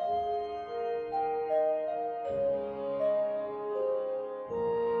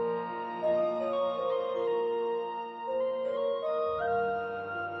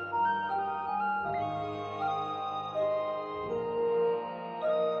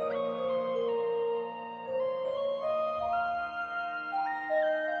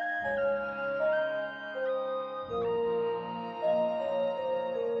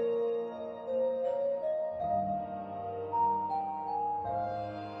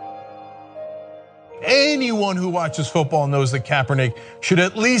 Anyone who watches football knows that Kaepernick should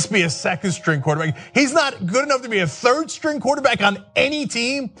at least be a second string quarterback. He's not good enough to be a third string quarterback on any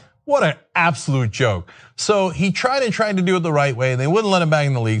team. What an absolute joke. So he tried to do it the right way, and they wouldn't let him back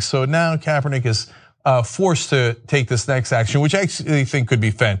in the league. So now Kaepernick is forced to take this next action, which I actually think could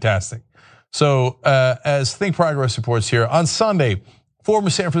be fantastic. So as Think Progress reports here, on Sunday,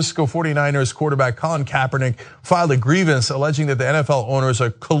 former San Francisco 49ers quarterback Colin Kaepernick filed a grievance alleging that the NFL owners are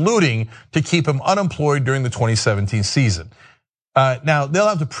colluding to keep him unemployed during the 2017 season. Now, they'll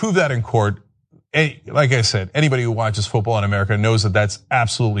have to prove that in court. Like I said, anybody who watches football in America knows that that's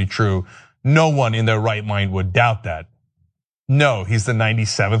absolutely true. No one in their right mind would doubt that. No, he's the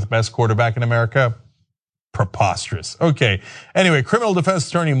 97th best quarterback in America. Preposterous. Okay. Anyway, criminal defense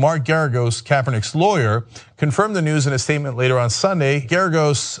attorney Mark Geragos, Kaepernick's lawyer, confirmed the news in a statement later on Sunday.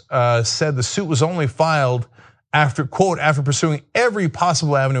 Geragos said the suit was only filed after, quote, after pursuing every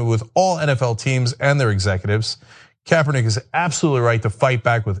possible avenue with all NFL teams and their executives. Kaepernick is absolutely right to fight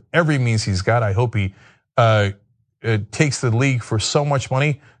back with every means he's got. I hope he takes the league for so much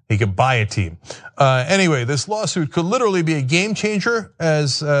money he could buy a team. Anyway, this lawsuit could literally be a game changer,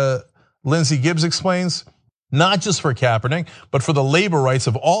 as Lindsey Gibbs explains. Not just for Kaepernick, but for the labor rights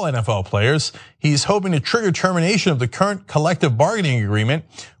of all NFL players. He's hoping to trigger termination of the current collective bargaining agreement,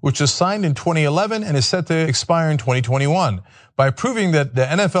 which was signed in 2011 and is set to expire in 2021, by proving that the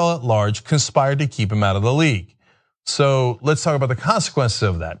NFL at large conspired to keep him out of the league. So let's talk about the consequences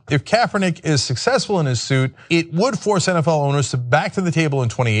of that. If Kaepernick is successful in his suit, it would force NFL owners back to the table in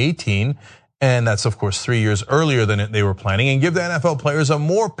 2018 And that's, of course, 3 years earlier than they were planning, and give the NFL players a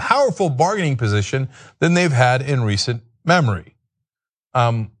more powerful bargaining position than they've had in recent memory.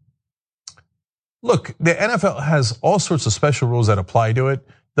 Look, the NFL has all sorts of special rules that apply to it.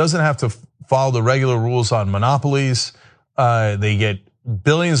 Doesn't have to follow the regular rules on monopolies. They get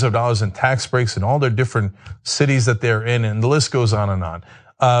billions of dollars in tax breaks in all their different cities that they're in, and the list goes on and on.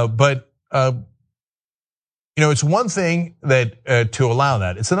 But it's one thing that to allow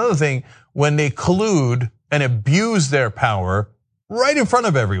that. It's another thing when they collude and abuse their power right in front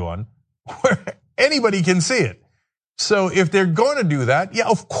of everyone, where anybody can see it. So if they're going to do that, yeah,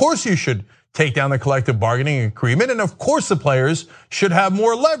 of course you should take down the collective bargaining agreement, and of course the players should have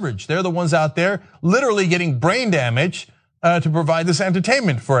more leverage. They're the ones out there literally getting brain damage to provide this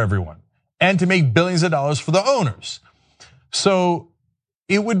entertainment for everyone and to make billions of dollars for the owners. So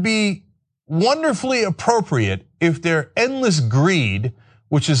it would be wonderfully appropriate if their endless greed,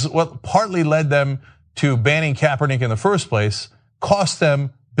 which is what partly led them to banning Kaepernick in the first place, cost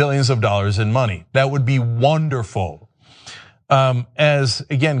them billions of dollars in money. That would be wonderful. As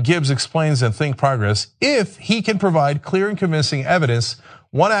again, Gibbs explains in Think Progress, if he can provide clear and convincing evidence,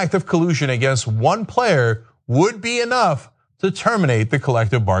 one act of collusion against one player would be enough to terminate the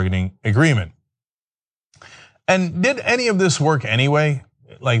collective bargaining agreement. And did any of this work anyway?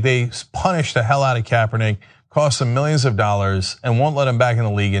 Like, they punished the hell out of Kaepernick, cost him millions of dollars, and won't let him back in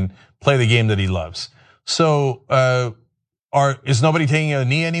the league and play the game that he loves. So is nobody taking a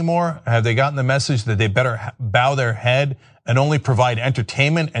knee anymore? Have they gotten the message that they better bow their head and only provide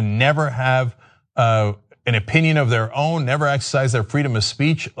entertainment and never have an opinion of their own, never exercise their freedom of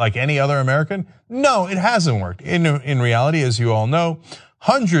speech like any other American? No, it hasn't worked. In reality, as you all know,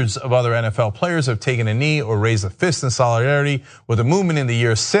 hundreds of other NFL players have taken a knee or raised a fist in solidarity with the movement in the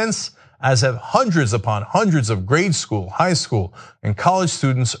years since, as have hundreds upon hundreds of grade school, high school, and college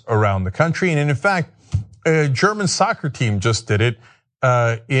students around the country. And in fact, a German soccer team just did it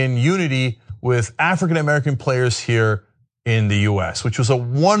in unity with African-American players here in the US, which was a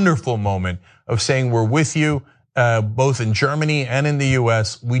wonderful moment of saying we're with you, both in Germany and in the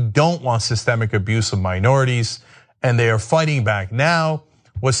US. We don't want systemic abuse of minorities, and they are fighting back now.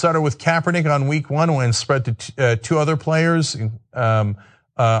 What started with Kaepernick on week 1 and spread to 2 other players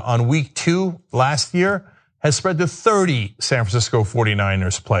on week 2 last year has spread to 30 San Francisco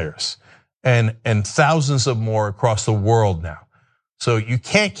 49ers players and thousands of more across the world now. So you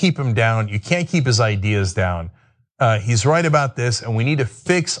can't keep him down. You can't keep his ideas down. He's right about this, and we need to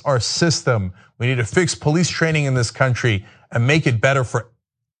fix our system. We need to fix police training in this country and make it better for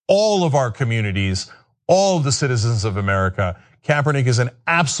all of our communities, all of the citizens of America. Kaepernick is an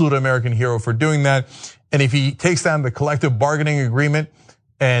absolute American hero for doing that. And if he takes down the collective bargaining agreement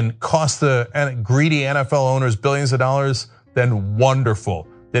and costs the greedy NFL owners billions of dollars, then wonderful.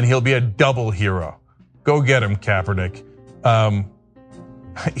 Then he'll be a double hero. Go get him, Kaepernick.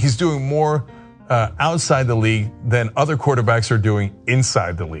 He's doing more outside the league than other quarterbacks are doing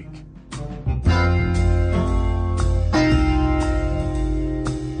inside the league.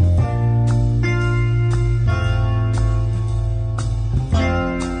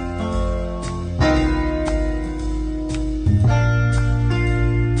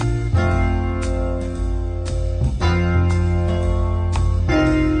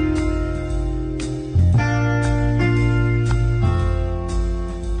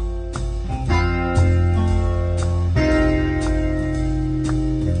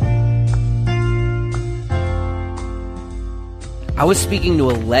 I was speaking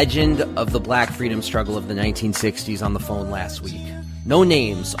to a legend of the Black freedom struggle of the 1960s on the phone last week. No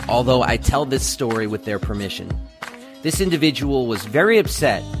names, although I tell this story with their permission. This individual was very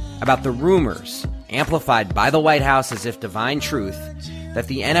upset about the rumors, amplified by the White House as if divine truth, that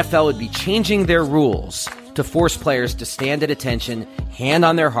the NFL would be changing their rules to force players to stand at attention, hand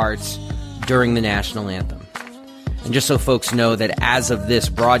on their hearts, during the national anthem. And just so folks know that as of this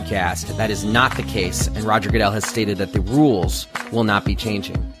broadcast, that is not the case, and Roger Goodell has stated that the rules will not be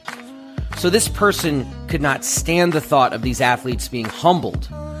changing. So this person could not stand the thought of these athletes being humbled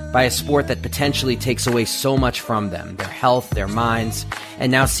by a sport that potentially takes away so much from them, their health, their minds,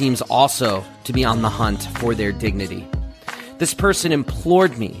 and now seems also to be on the hunt for their dignity. This person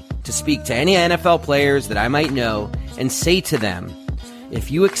implored me to speak to any NFL players that I might know and say to them, if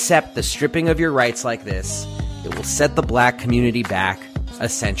you accept the stripping of your rights like this, it will set the black community back a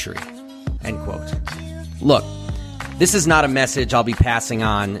century, end quote. Look, this is not a message I'll be passing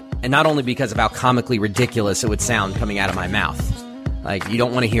on, and not only because of how comically ridiculous it would sound coming out of my mouth. Like, you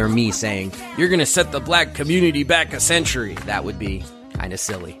don't want to hear me saying, you're going to set the black community back a century. That would be kind of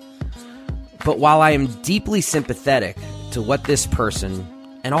silly. But while I am deeply sympathetic to what this person,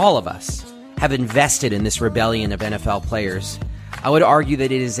 and all of us, have invested in this rebellion of NFL players, I would argue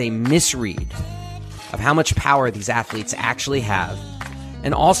that it is a misread of how much power these athletes actually have,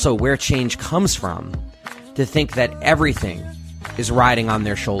 and also where change comes from, to think that everything is riding on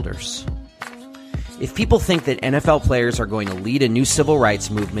their shoulders. If people think that NFL players are going to lead a new civil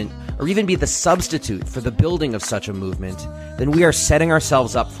rights movement, or even be the substitute for the building of such a movement, then we are setting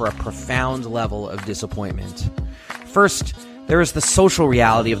ourselves up for a profound level of disappointment. First, there is the social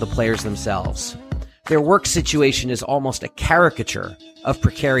reality of the players themselves. Their work situation is almost a caricature of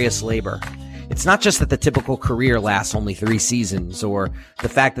precarious labor. It's not just that the typical career lasts only 3 seasons, or the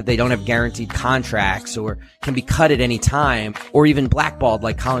fact that they don't have guaranteed contracts, or can be cut at any time, or even blackballed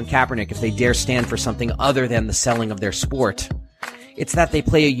like Colin Kaepernick if they dare stand for something other than the selling of their sport. It's that they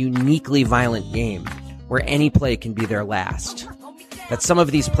play a uniquely violent game, where any play can be their last. That some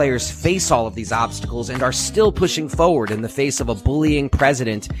of these players face all of these obstacles and are still pushing forward in the face of a bullying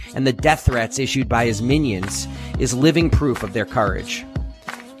president and the death threats issued by his minions is living proof of their courage.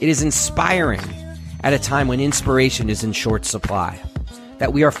 It is inspiring at a time when inspiration is in short supply.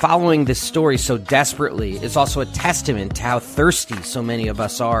 That we are following this story so desperately is also a testament to how thirsty so many of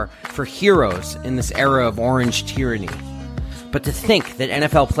us are for heroes in this era of orange tyranny. But to think that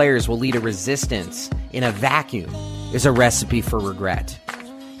NFL players will lead a resistance in a vacuum is a recipe for regret.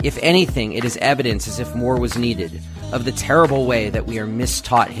 If anything, it is evidence, as if more was needed, of the terrible way that we are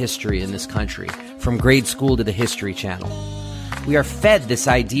mistaught history in this country, from grade school to the History Channel. We are fed this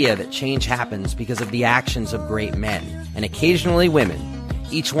idea that change happens because of the actions of great men, and occasionally women,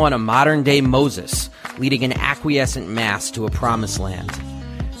 each one a modern-day Moses, leading an acquiescent mass to a promised land.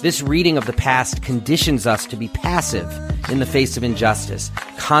 This reading of the past conditions us to be passive in the face of injustice,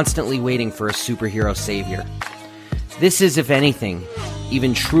 constantly waiting for a superhero savior. This is, if anything,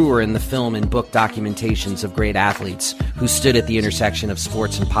 even truer in the film and book documentations of great athletes who stood at the intersection of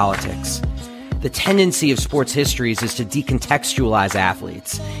sports and politics. The tendency of sports histories is to decontextualize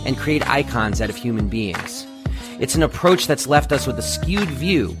athletes and create icons out of human beings. It's an approach that's left us with a skewed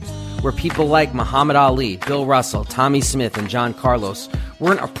view where people like Muhammad Ali, Bill Russell, Tommy Smith, and John Carlos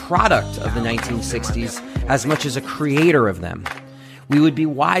weren't a product of the 1960s as much as a creator of them. We would be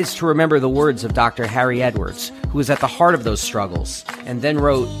wise to remember the words of Dr. Harry Edwards, who was at the heart of those struggles, and then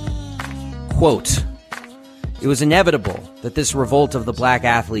wrote, quote, "It was inevitable that this revolt of the black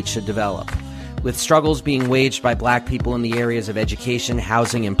athlete should develop. With struggles being waged by black people in the areas of education,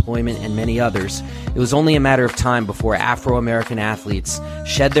 housing, employment, and many others, it was only a matter of time before Afro-American athletes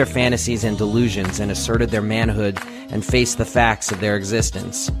shed their fantasies and delusions and asserted their manhood and faced the facts of their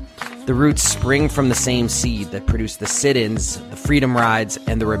existence. The roots spring from the same seed that produced the sit-ins, the freedom rides,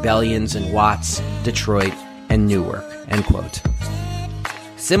 and the rebellions in Watts, Detroit, and Newark," end quote.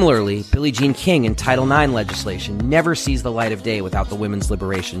 Similarly, Billie Jean King in Title IX legislation never sees the light of day without the women's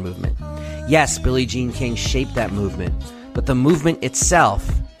liberation movement. Yes, Billie Jean King shaped that movement, but the movement itself,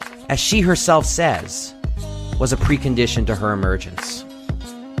 as she herself says, was a precondition to her emergence.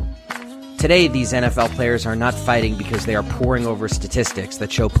 Today, these NFL players are not fighting because they are poring over statistics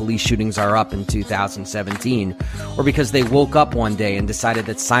that show police shootings are up in 2017, or because they woke up one day and decided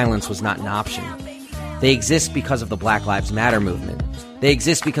that silence was not an option. They exist because of the Black Lives Matter movement. They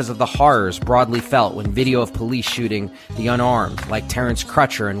exist because of the horrors broadly felt when video of police shooting the unarmed, like Terrence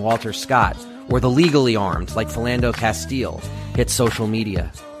Crutcher and Walter Scott, or the legally armed, like Philando Castile, hit social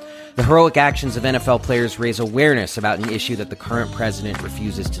media. The heroic actions of NFL players raise awareness about an issue that the current president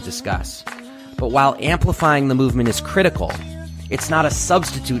refuses to discuss. But while amplifying the movement is critical, it's not a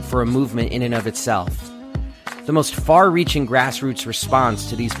substitute for a movement in and of itself. The most far-reaching grassroots response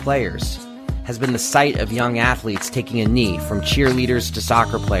to these players has been the sight of young athletes taking a knee, from cheerleaders to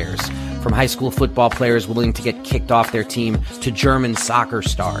soccer players, from high school football players willing to get kicked off their team to German soccer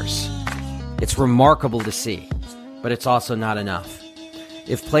stars. It's remarkable to see, but it's also not enough.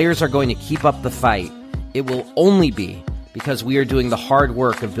 If players are going to keep up the fight, it will only be because we are doing the hard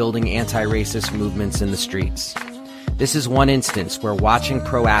work of building anti-racist movements in the streets. This is one instance where watching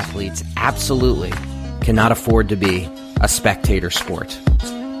pro athletes absolutely cannot afford to be a spectator sport.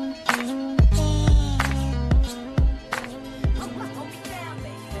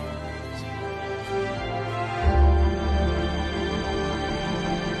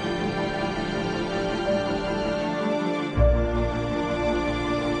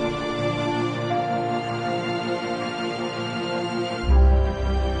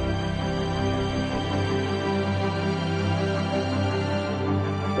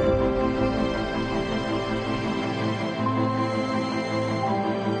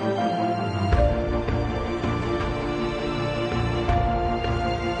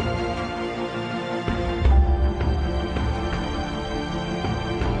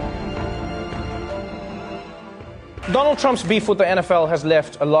 Donald Trump's beef with the NFL has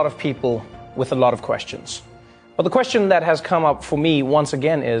left a lot of people with a lot of questions. But the question that has come up for me once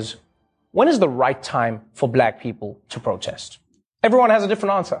again is, when is the right time for black people to protest? Everyone has a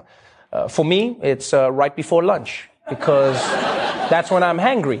different answer. For me, it's right before lunch, because that's when I'm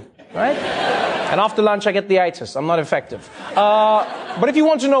hangry, right? And after lunch, I get the itis. I'm not effective. But if you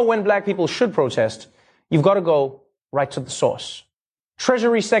want to know when black people should protest, you've got to go right to the source.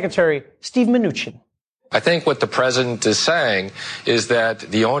 Treasury Secretary Steve Mnuchin. I think what the president is saying is that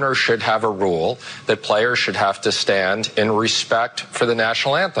the owner should have a rule that players should have to stand in respect for the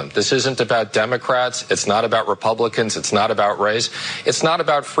national anthem. This isn't about Democrats. It's not about Republicans. It's not about race. It's not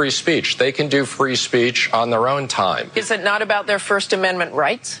about free speech. They can do free speech on their own time. Is it not about their First Amendment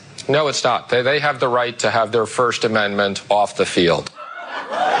rights? No, it's not. They have the right to have their First Amendment off the field.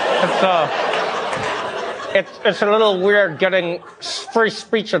 It's a little weird getting free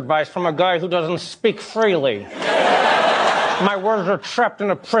speech advice from a guy who doesn't speak freely. My words are trapped in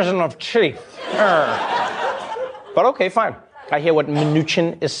a prison of teeth. But okay, fine. I hear what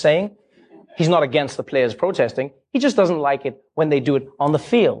Mnuchin is saying. He's not against the players protesting. He just doesn't like it when they do it on the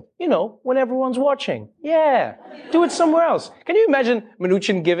field. You know, when everyone's watching. Yeah, do it somewhere else. Can you imagine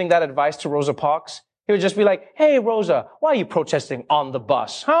Mnuchin giving that advice to Rosa Parks? He would just be like, hey, Rosa, why are you protesting on the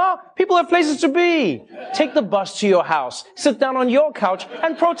bus? Huh? People have places to be. Take the bus to your house, sit down on your couch,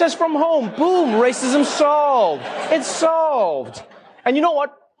 and protest from home. Boom, racism solved. It's solved. And you know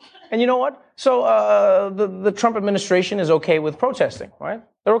what? So the Trump administration is okay with protesting, right?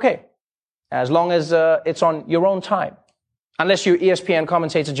 They're okay. As long as it's on your own time. Unless you're ESPN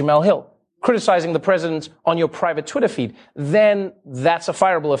commentator Jamel Hill criticizing the president on your private Twitter feed, then that's a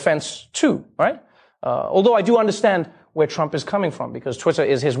fireable offense too, right? Although I do understand where Trump is coming from, because Twitter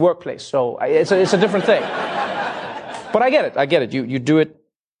is his workplace, so it's a different thing. But I get it. You do it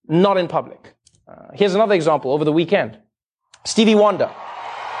not in public. Here's another example. Over the weekend, Stevie Wonder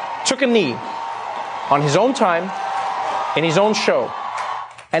took a knee on his own time, in his own show.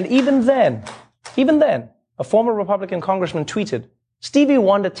 And even then, a former Republican congressman tweeted, Stevie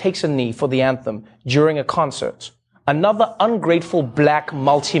Wonder takes a knee for the anthem during a concert. Another ungrateful black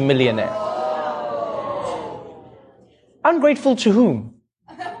multimillionaire. Ungrateful to whom?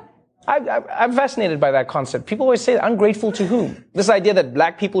 I'm fascinated by that concept. People always say, ungrateful to whom? This idea that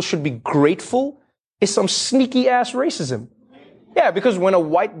black people should be grateful is some sneaky ass racism. Yeah, because when a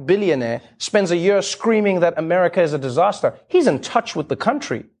white billionaire spends a year screaming that America is a disaster, he's in touch with the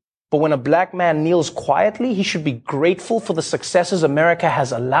country. But when a black man kneels quietly, he should be grateful for the successes America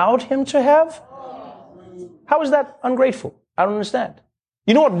has allowed him to have? How is that ungrateful? I don't understand.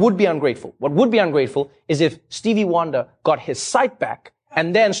 You know what would be ungrateful? What would be ungrateful is if Stevie Wonder got his sight back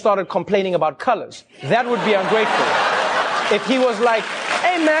and then started complaining about colors. That would be ungrateful. If he was like,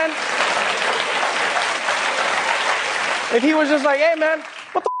 hey man, if he was just like, hey man,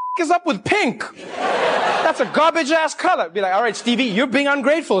 what the is up with pink? That's a garbage ass color. Be like, all right, Stevie, you're being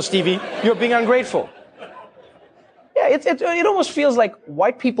ungrateful, Stevie. You're being ungrateful. Yeah, it almost feels like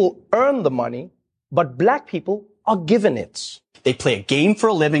white people earn the money, but black people are given it. They play a game for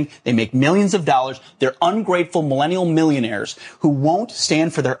a living. They make millions of dollars. They're ungrateful millennial millionaires who won't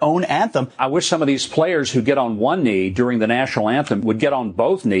stand for their own anthem. I wish some of these players who get on one knee during the national anthem would get on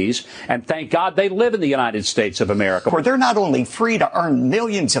both knees. And thank God they live in the United States of America. Where they're not only free to earn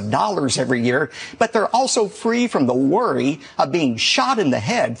millions of dollars every year, but they're also free from the worry of being shot in the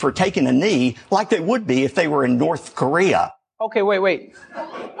head for taking a knee like they would be if they were in North Korea. Okay, wait.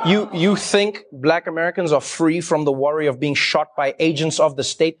 You think black Americans are free from the worry of being shot by agents of the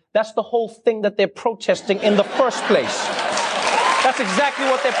state? That's the whole thing that they're protesting in the first place. That's exactly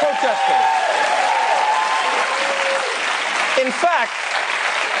what they're protesting.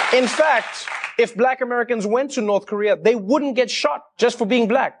 In fact, if black Americans went to North Korea, they wouldn't get shot just for being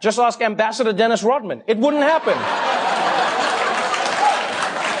black. Just ask Ambassador Dennis Rodman. It wouldn't happen.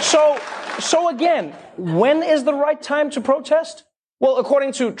 So again, when is the right time to protest? Well,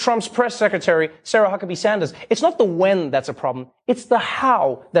 according to Trump's press secretary, Sarah Huckabee Sanders, it's not the when that's a problem. It's the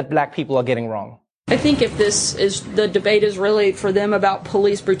how that black people are getting wrong. I think if the debate is really for them about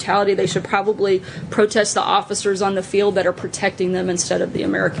police brutality, they should probably protest the officers on the field that are protecting them instead of the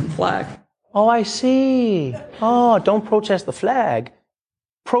American flag. Oh, I see. Oh, don't protest the flag.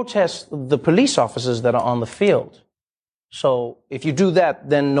 Protest the police officers that are on the field. So if you do that,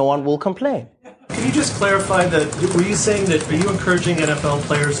 then no one will complain. Can you just clarify that? Were you saying that, are you encouraging NFL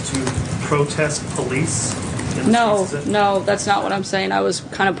players to protest police? No, that's not what I'm saying. I was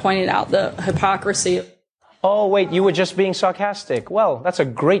kind of pointing out the hypocrisy. Oh, wait, you were just being sarcastic. Well, that's a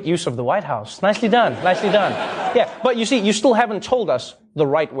great use of the White House. Nicely done. Yeah, but you see, you still haven't told us the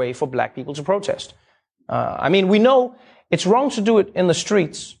right way for black people to protest. I mean, we know it's wrong to do it in the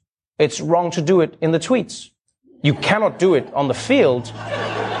streets. It's wrong to do it in the tweets. You cannot do it on the field.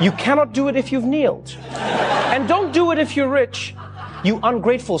 You cannot do it if you've kneeled. And don't do it if you're rich, you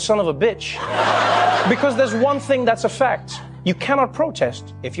ungrateful son of a bitch. Because there's one thing that's a fact. You cannot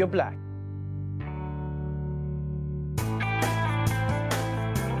protest if you're black.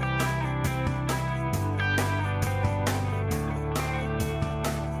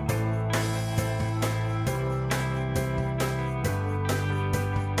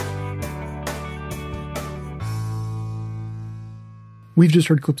 We've just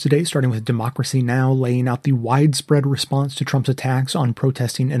heard clips today, starting with Democracy Now! Laying out the widespread response to Trump's attacks on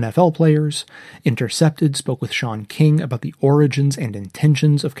protesting NFL players. Intercepted spoke with Sean King about the origins and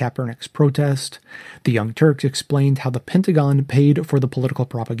intentions of Kaepernick's protest. The Young Turks explained how the Pentagon paid for the political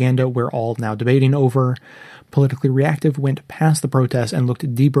propaganda we're all now debating over. Politically Reactive went past the protest and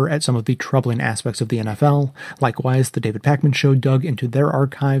looked deeper at some of the troubling aspects of the NFL. Likewise, the David Pakman Show dug into their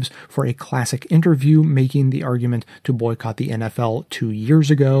archives for a classic interview making the argument to boycott the NFL 2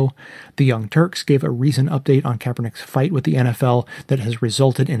 years ago. The Young Turks gave a recent update on Kaepernick's fight with the NFL that has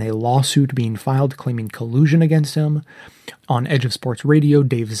resulted in a lawsuit being filed claiming collusion against him. On Edge of Sports Radio,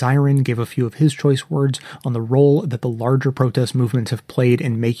 Dave Zirin gave a few of his choice words on the role that the larger protest movements have played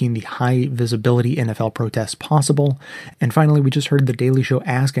in making the high-visibility NFL protests possible. And finally, we just heard The Daily Show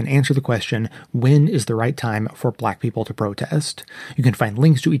ask and answer the question, when is the right time for black people to protest? You can find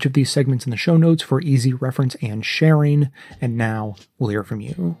links to each of these segments in the show notes for easy reference and sharing. And now, we'll hear from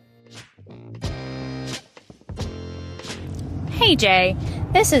you. Hey Jay,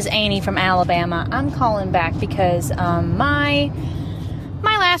 this is Annie from Alabama. I'm calling back because my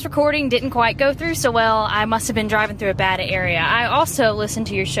last recording didn't quite go through so well. I must have been driving through a bad area. I also listen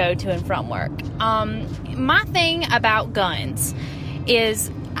to your show to and from work. My thing about guns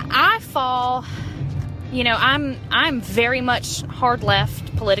is I fall, I'm very much hard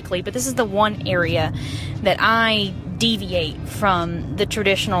left politically, but this is the one area that I deviate from the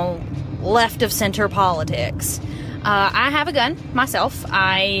traditional left of center politics. I have a gun myself.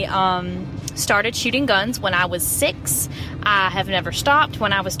 I started shooting guns when I was 6. I have never stopped.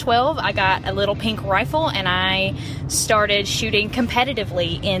 When I was 12, I got a little pink rifle and I started shooting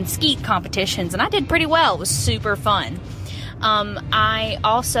competitively in skeet competitions, and I did pretty well. It was super fun. I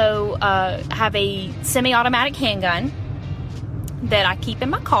also have a semi-automatic handgun that I keep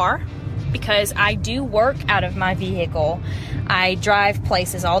in my car because I do work out of my vehicle. I drive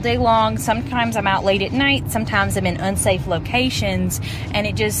places all day long. Sometimes I'm out late at night. Sometimes I'm in unsafe locations. And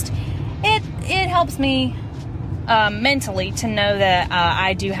it helps me mentally to know that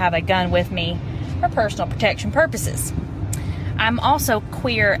I do have a gun with me for personal protection purposes. I'm also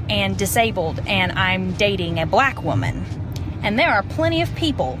queer and disabled, and I'm dating a black woman. And there are plenty of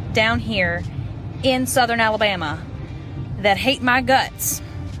people down here in southern Alabama that hate my guts.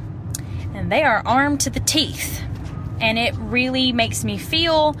 And they are armed to the teeth. And it really makes me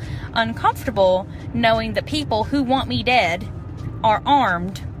feel uncomfortable knowing that people who want me dead are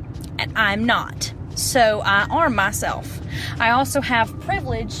armed and I'm not. So I arm myself. I also have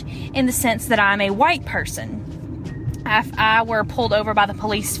privilege in the sense that I'm a white person. If I were pulled over by the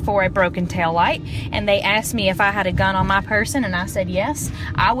police for a broken taillight and they asked me if I had a gun on my person and I said yes,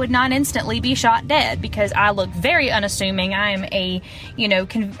 I would not instantly be shot dead because I look very unassuming. I am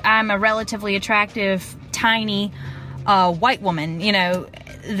I'm a relatively attractive, tiny white woman.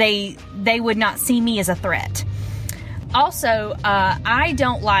 They would not see me as a threat. Also, I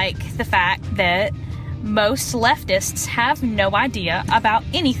don't like the fact that most leftists have no idea about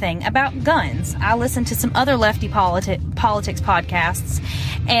anything about guns. I listen to some other lefty politics podcasts,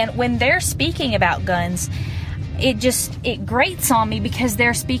 and when they're speaking about guns, it grates on me because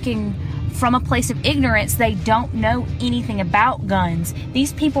they're speaking from a place of ignorance. They don't know anything about guns.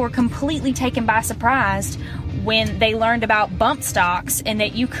 These people were completely taken by surprise when they learned about bump stocks and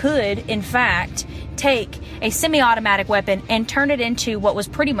that you could, in fact, take a semi-automatic weapon and turn it into what was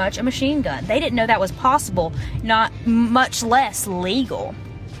pretty much a machine gun. They didn't know that was possible, not much less legal.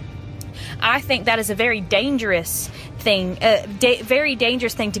 I think that is a very dangerous thing, very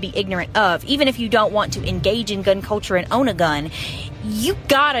dangerous thing to be ignorant of. Even if you don't want to engage in gun culture and own a gun, you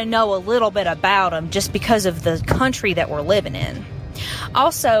gotta know a little bit about them just because of the country that we're living in.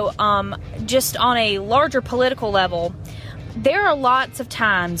 Also, just on a larger political level, there are lots of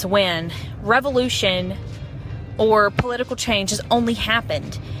times when revolution or political change has only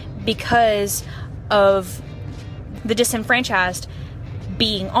happened because of the disenfranchised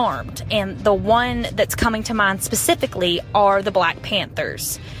being armed. And the one that's coming to mind specifically are the Black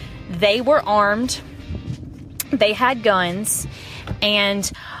Panthers. They were armed, they had guns,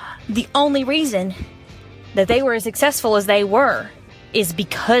 and the only reason that they were as successful as they were is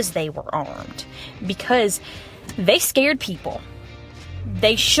because they were armed. Because they scared people.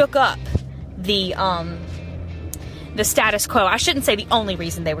 They shook up the status quo. I shouldn't say the only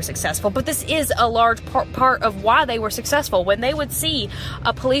reason they were successful, but this is a large part of why they were successful. When they would see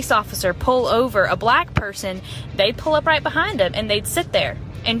a police officer pull over a black person, they'd pull up right behind him and they'd sit there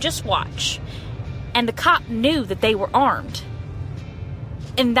and just watch. And the cop knew that they were armed.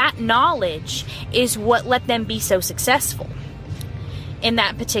 And that knowledge is what let them be so successful in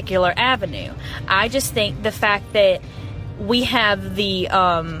that particular avenue. I just think the fact that we have the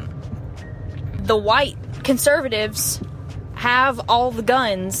white conservatives have all the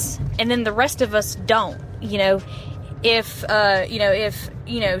guns and then the rest of us don't. If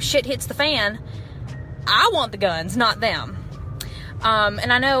shit hits the fan, I want the guns, not them.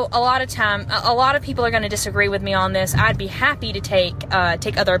 And I know a lot of people are going to disagree with me on this. I'd be happy to take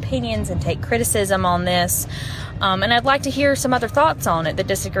other opinions and take criticism on this. And I'd like to hear some other thoughts on it that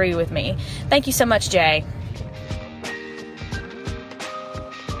disagree with me. Thank you so much, Jay.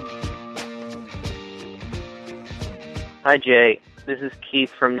 Hi, Jay. This is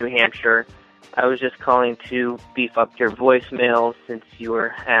Keith from New Hampshire. I was just calling to beef up your voicemail since you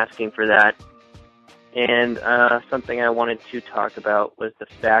were asking for that. And something I wanted to talk about was the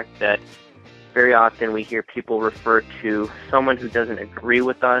fact that very often we hear people refer to someone who doesn't agree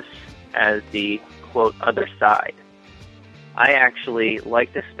with us as the, quote, other side. I actually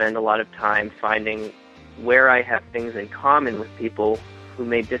like to spend a lot of time finding where I have things in common with people who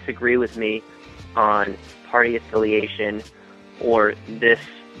may disagree with me on party affiliation or this,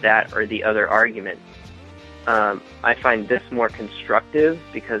 that, or the other argument. I find this more constructive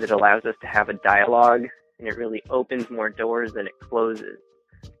because it allows us to have a dialogue and it really opens more doors than it closes.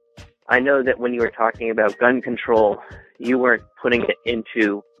 I know that when you were talking about gun control, you weren't putting it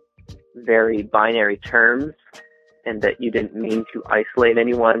into very binary terms and that you didn't mean to isolate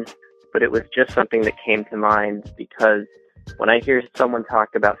anyone, but it was just something that came to mind because when I hear someone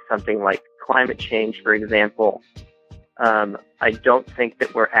talk about something like climate change, for example, I don't think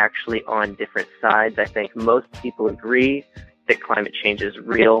that we're actually on different sides. I think most people agree that climate change is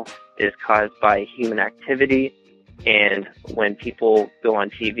real, is caused by human activity, and when people go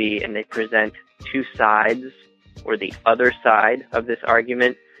on TV and they present two sides or the other side of this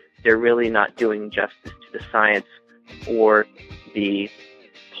argument, they're really not doing justice to the science or the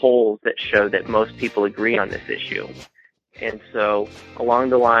polls that show that most people agree on this issue. And so, along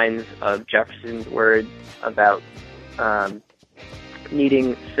the lines of Jefferson's words about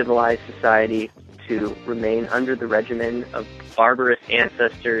needing civilized society to remain under the regimen of barbarous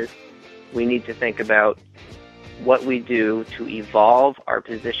ancestors, we need to think about what we do to evolve our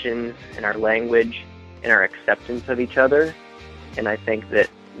positions and our language and our acceptance of each other. And I think that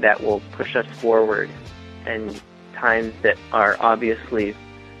that will push us forward in times that are obviously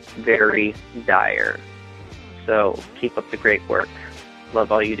very dire. So keep up the great work.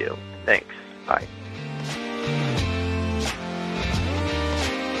 Love all you do. Thanks. Bye.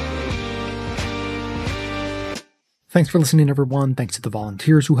 Thanks for listening, everyone. Thanks to the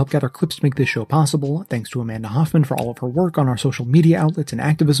volunteers who helped gather clips to make this show possible. Thanks to Amanda Hoffman for all of her work on our social media outlets and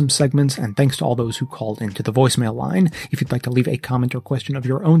activism segments. And thanks to all those who called into the voicemail line. If you'd like to leave a comment or question of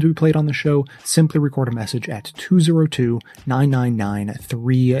your own to be played on the show, simply record a message at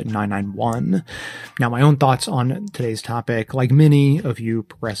 202-999-3991. Now, my own thoughts on today's topic. Like many of you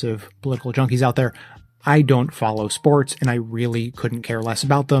progressive political junkies out there, I don't follow sports, and I really couldn't care less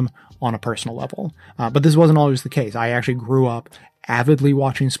about them on a personal level. But this wasn't always the case. I actually grew up avidly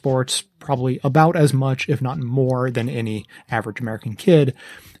watching sports, probably about as much, if not more, than any average American kid.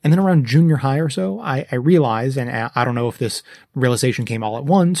 And then around junior high or so, I realized, and I don't know if this realization came all at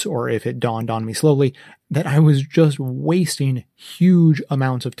once or if it dawned on me slowly, that I was just wasting huge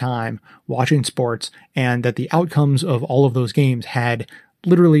amounts of time watching sports, and that the outcomes of all of those games had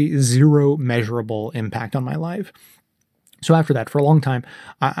literally zero measurable impact on my life. So after that, for a long time,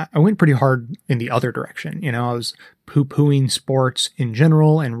 I went pretty hard in the other direction. You know, I was poo-pooing sports in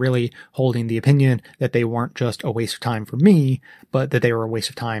general and really holding the opinion that they weren't just a waste of time for me, but that they were a waste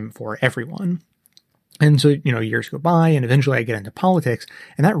of time for everyone. And so, you know, years go by and eventually I get into politics,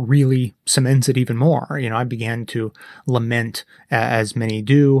 and that really cements it even more. You know, I began to lament, as many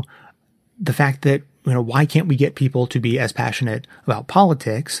do, the fact that, you know, why can't we get people to be as passionate about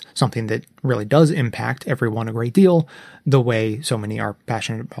politics, something that really does impact everyone a great deal, the way so many are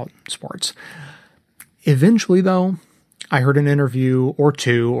passionate about sports? Eventually, though, I heard an interview or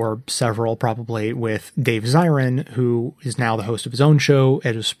two, or several probably, with Dave Zirin, who is now the host of his own show,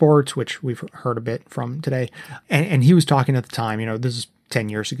 Edge of Sports, which we've heard a bit from today. And he was talking at the time, you know, this is 10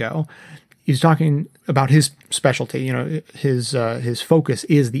 years ago. he's talking about his specialty. You know, his focus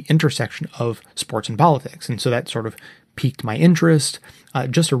is the intersection of sports and politics. And so that sort of piqued my interest,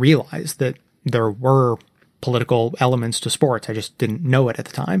 just to realize that there were political elements to sports. I just didn't know it at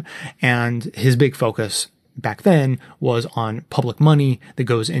the time. And his big focus back then was on public money that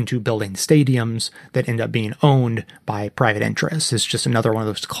goes into building stadiums that end up being owned by private interests. It's just another one of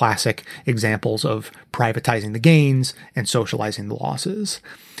those classic examples of privatizing the gains and socializing the losses.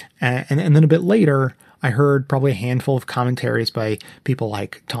 And then a bit later, I heard probably a handful of commentaries by people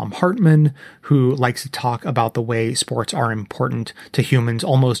like Tom Hartman, who likes to talk about the way sports are important to humans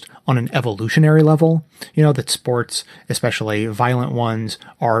almost on an evolutionary level. You know, that sports, especially violent ones,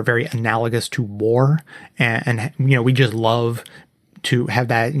 are very analogous to war. And you know, we just love to have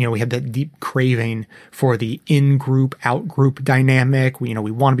that, you know, we have that deep craving for the in-group, out-group dynamic. We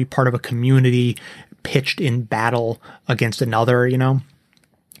want to be part of a community pitched in battle against another, you know.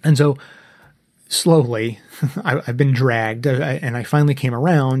 And so slowly, I've been dragged, and I finally came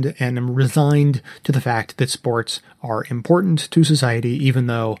around and am resigned to the fact that sports are important to society, even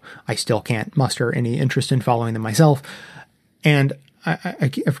though I still can't muster any interest in following them myself. And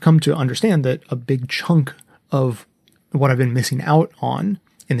I've come to understand that a big chunk of what I've been missing out on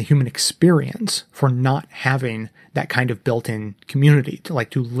in the human experience for not having that kind of built-in community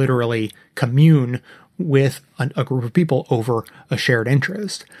to literally commune with a group of people over a shared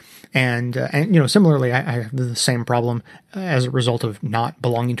interest. And you know, similarly, I have the same problem as a result of not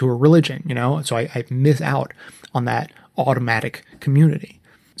belonging to a religion, you know, so I miss out on that automatic community.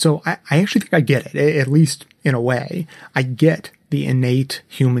 So I actually think I get it, at least in a way. I get the innate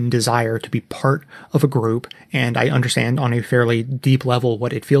human desire to be part of a group, and I understand on a fairly deep level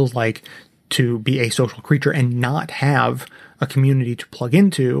what it feels like to be a social creature and not have a community to plug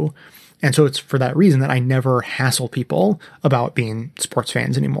into. And so it's for that reason that I never hassle people about being sports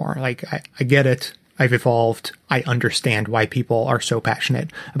fans anymore. Like, I get it. I've evolved. I understand why people are so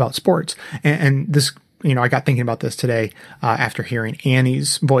passionate about sports. And this, you know, I got thinking about this today after hearing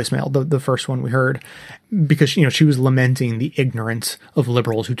Annie's voicemail, the first one we heard, because, you know, she was lamenting the ignorance of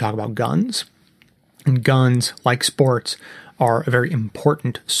liberals who talk about guns. And guns, like sports, are a very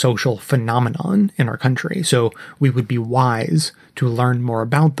important social phenomenon in our country. So we would be wise to learn more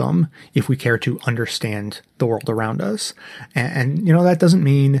about them if we care to understand the world around us. And you know, that doesn't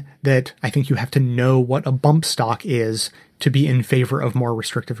mean that I think you have to know what a bump stock is to be in favor of more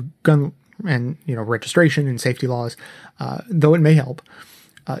restrictive gun and, you know, registration and safety laws, though it may help.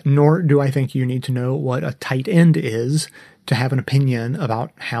 Nor do I think you need to know what a tight end is to have an opinion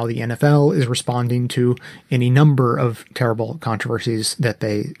about how the NFL is responding to any number of terrible controversies that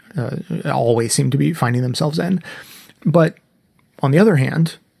they always seem to be finding themselves in. But on the other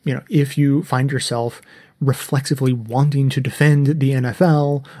hand, you know, if you find yourself reflexively wanting to defend the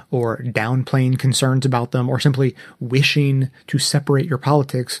NFL or downplaying concerns about them or simply wishing to separate your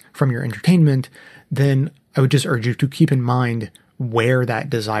politics from your entertainment, then I would just urge you to keep in mind where that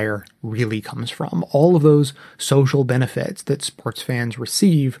desire really comes from. All of those social benefits that sports fans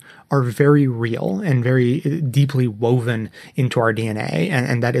receive are very real and very deeply woven into our DNA.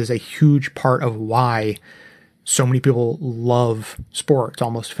 And that is a huge part of why so many people love sports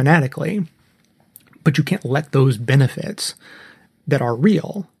almost fanatically. But you can't let those benefits that are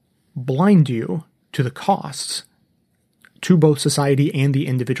real blind you to the costs to both society and the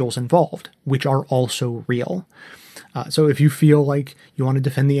individuals involved, which are also real. So if you feel like you want to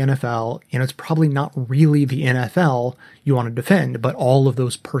defend the NFL, you know, it's probably not really the NFL you want to defend, but all of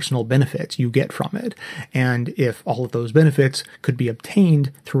those personal benefits you get from it. And if all of those benefits could be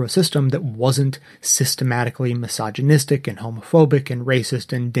obtained through a system that wasn't systematically misogynistic and homophobic and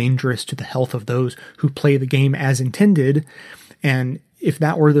racist and dangerous to the health of those who play the game as intended, and if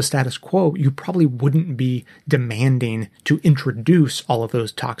that were the status quo, you probably wouldn't be demanding to introduce all of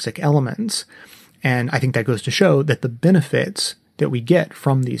those toxic elements. And I think that goes to show that the benefits that we get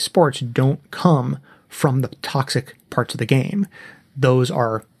from these sports don't come from the toxic parts of the game. Those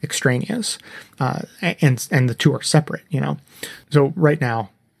are extraneous, and the two are separate, you know. So right now,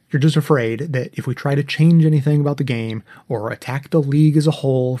 you're just afraid that if we try to change anything about the game or attack the league as a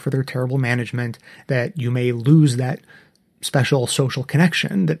whole for their terrible management, that you may lose that special social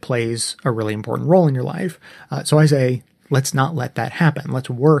connection that plays a really important role in your life. So I say, let's not let that happen.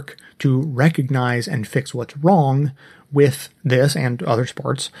 Let's work to recognize and fix what's wrong with this and other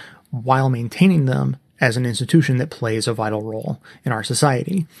sports while maintaining them as an institution that plays a vital role in our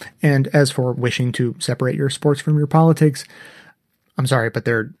society. And as for wishing to separate your sports from your politics, I'm sorry, but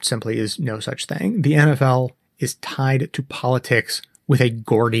there simply is no such thing. The NFL is tied to politics with a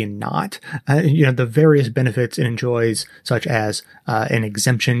Gordian knot. The various benefits it enjoys, such as an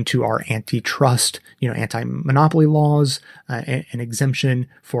exemption to our antitrust, anti-monopoly laws, an exemption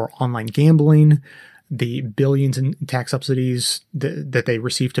for online gambling, the billions in tax subsidies that they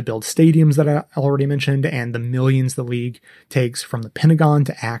receive to build stadiums that I already mentioned, and the millions the league takes from the Pentagon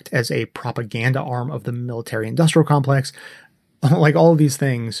to act as a propaganda arm of the military-industrial complex. Like, all of these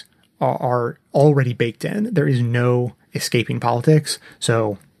things are already baked in. There is no escaping politics,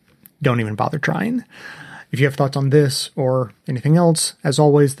 so don't even bother trying. If you have thoughts on this or anything else, as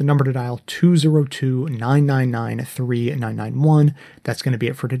always, the number to dial 202-999-3991. That's going to be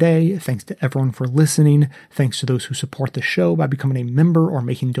it for today. Thanks to everyone for listening. Thanks to those who support the show by becoming a member or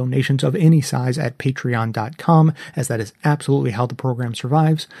making donations of any size at patreon.com, as that is absolutely how the program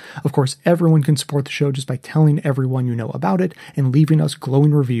survives. Of course, everyone can support the show just by telling everyone you know about it and leaving us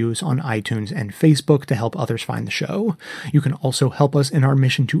glowing reviews on iTunes and Facebook to help others find the show. You can also help us in our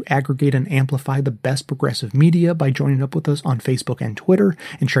mission to aggregate and amplify the best progressive media by joining up with us on Facebook and Twitter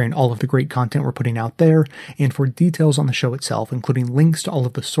and sharing all of the great content we're putting out there. And for details on the show itself, including links to all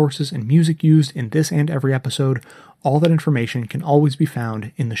of the sources and music used in this and every episode, all that information can always be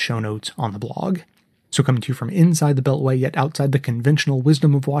found in the show notes on the blog. So coming to you from inside the Beltway, yet outside the conventional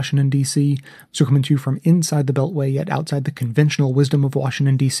wisdom of Washington, D.C. So coming to you from inside the Beltway, yet outside the conventional wisdom of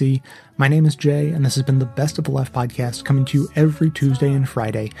Washington, D.C. My name is Jay, and this has been the Best of the Left podcast, coming to you every Tuesday and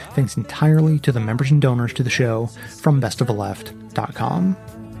Friday, thanks entirely to the members and donors to the show from bestoftheleft.com.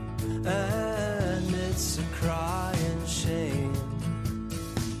 And it's a crying shame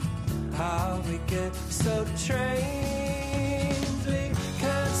how we get so trained. We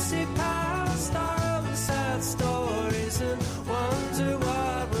can't see past our own sad stories and wonder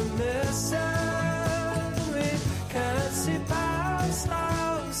what we're missing. We can't see past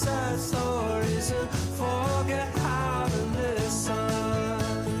our own sad stories and forget how to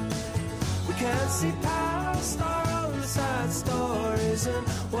listen. We can't see past our own sad stories and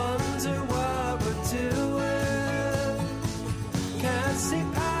wonder why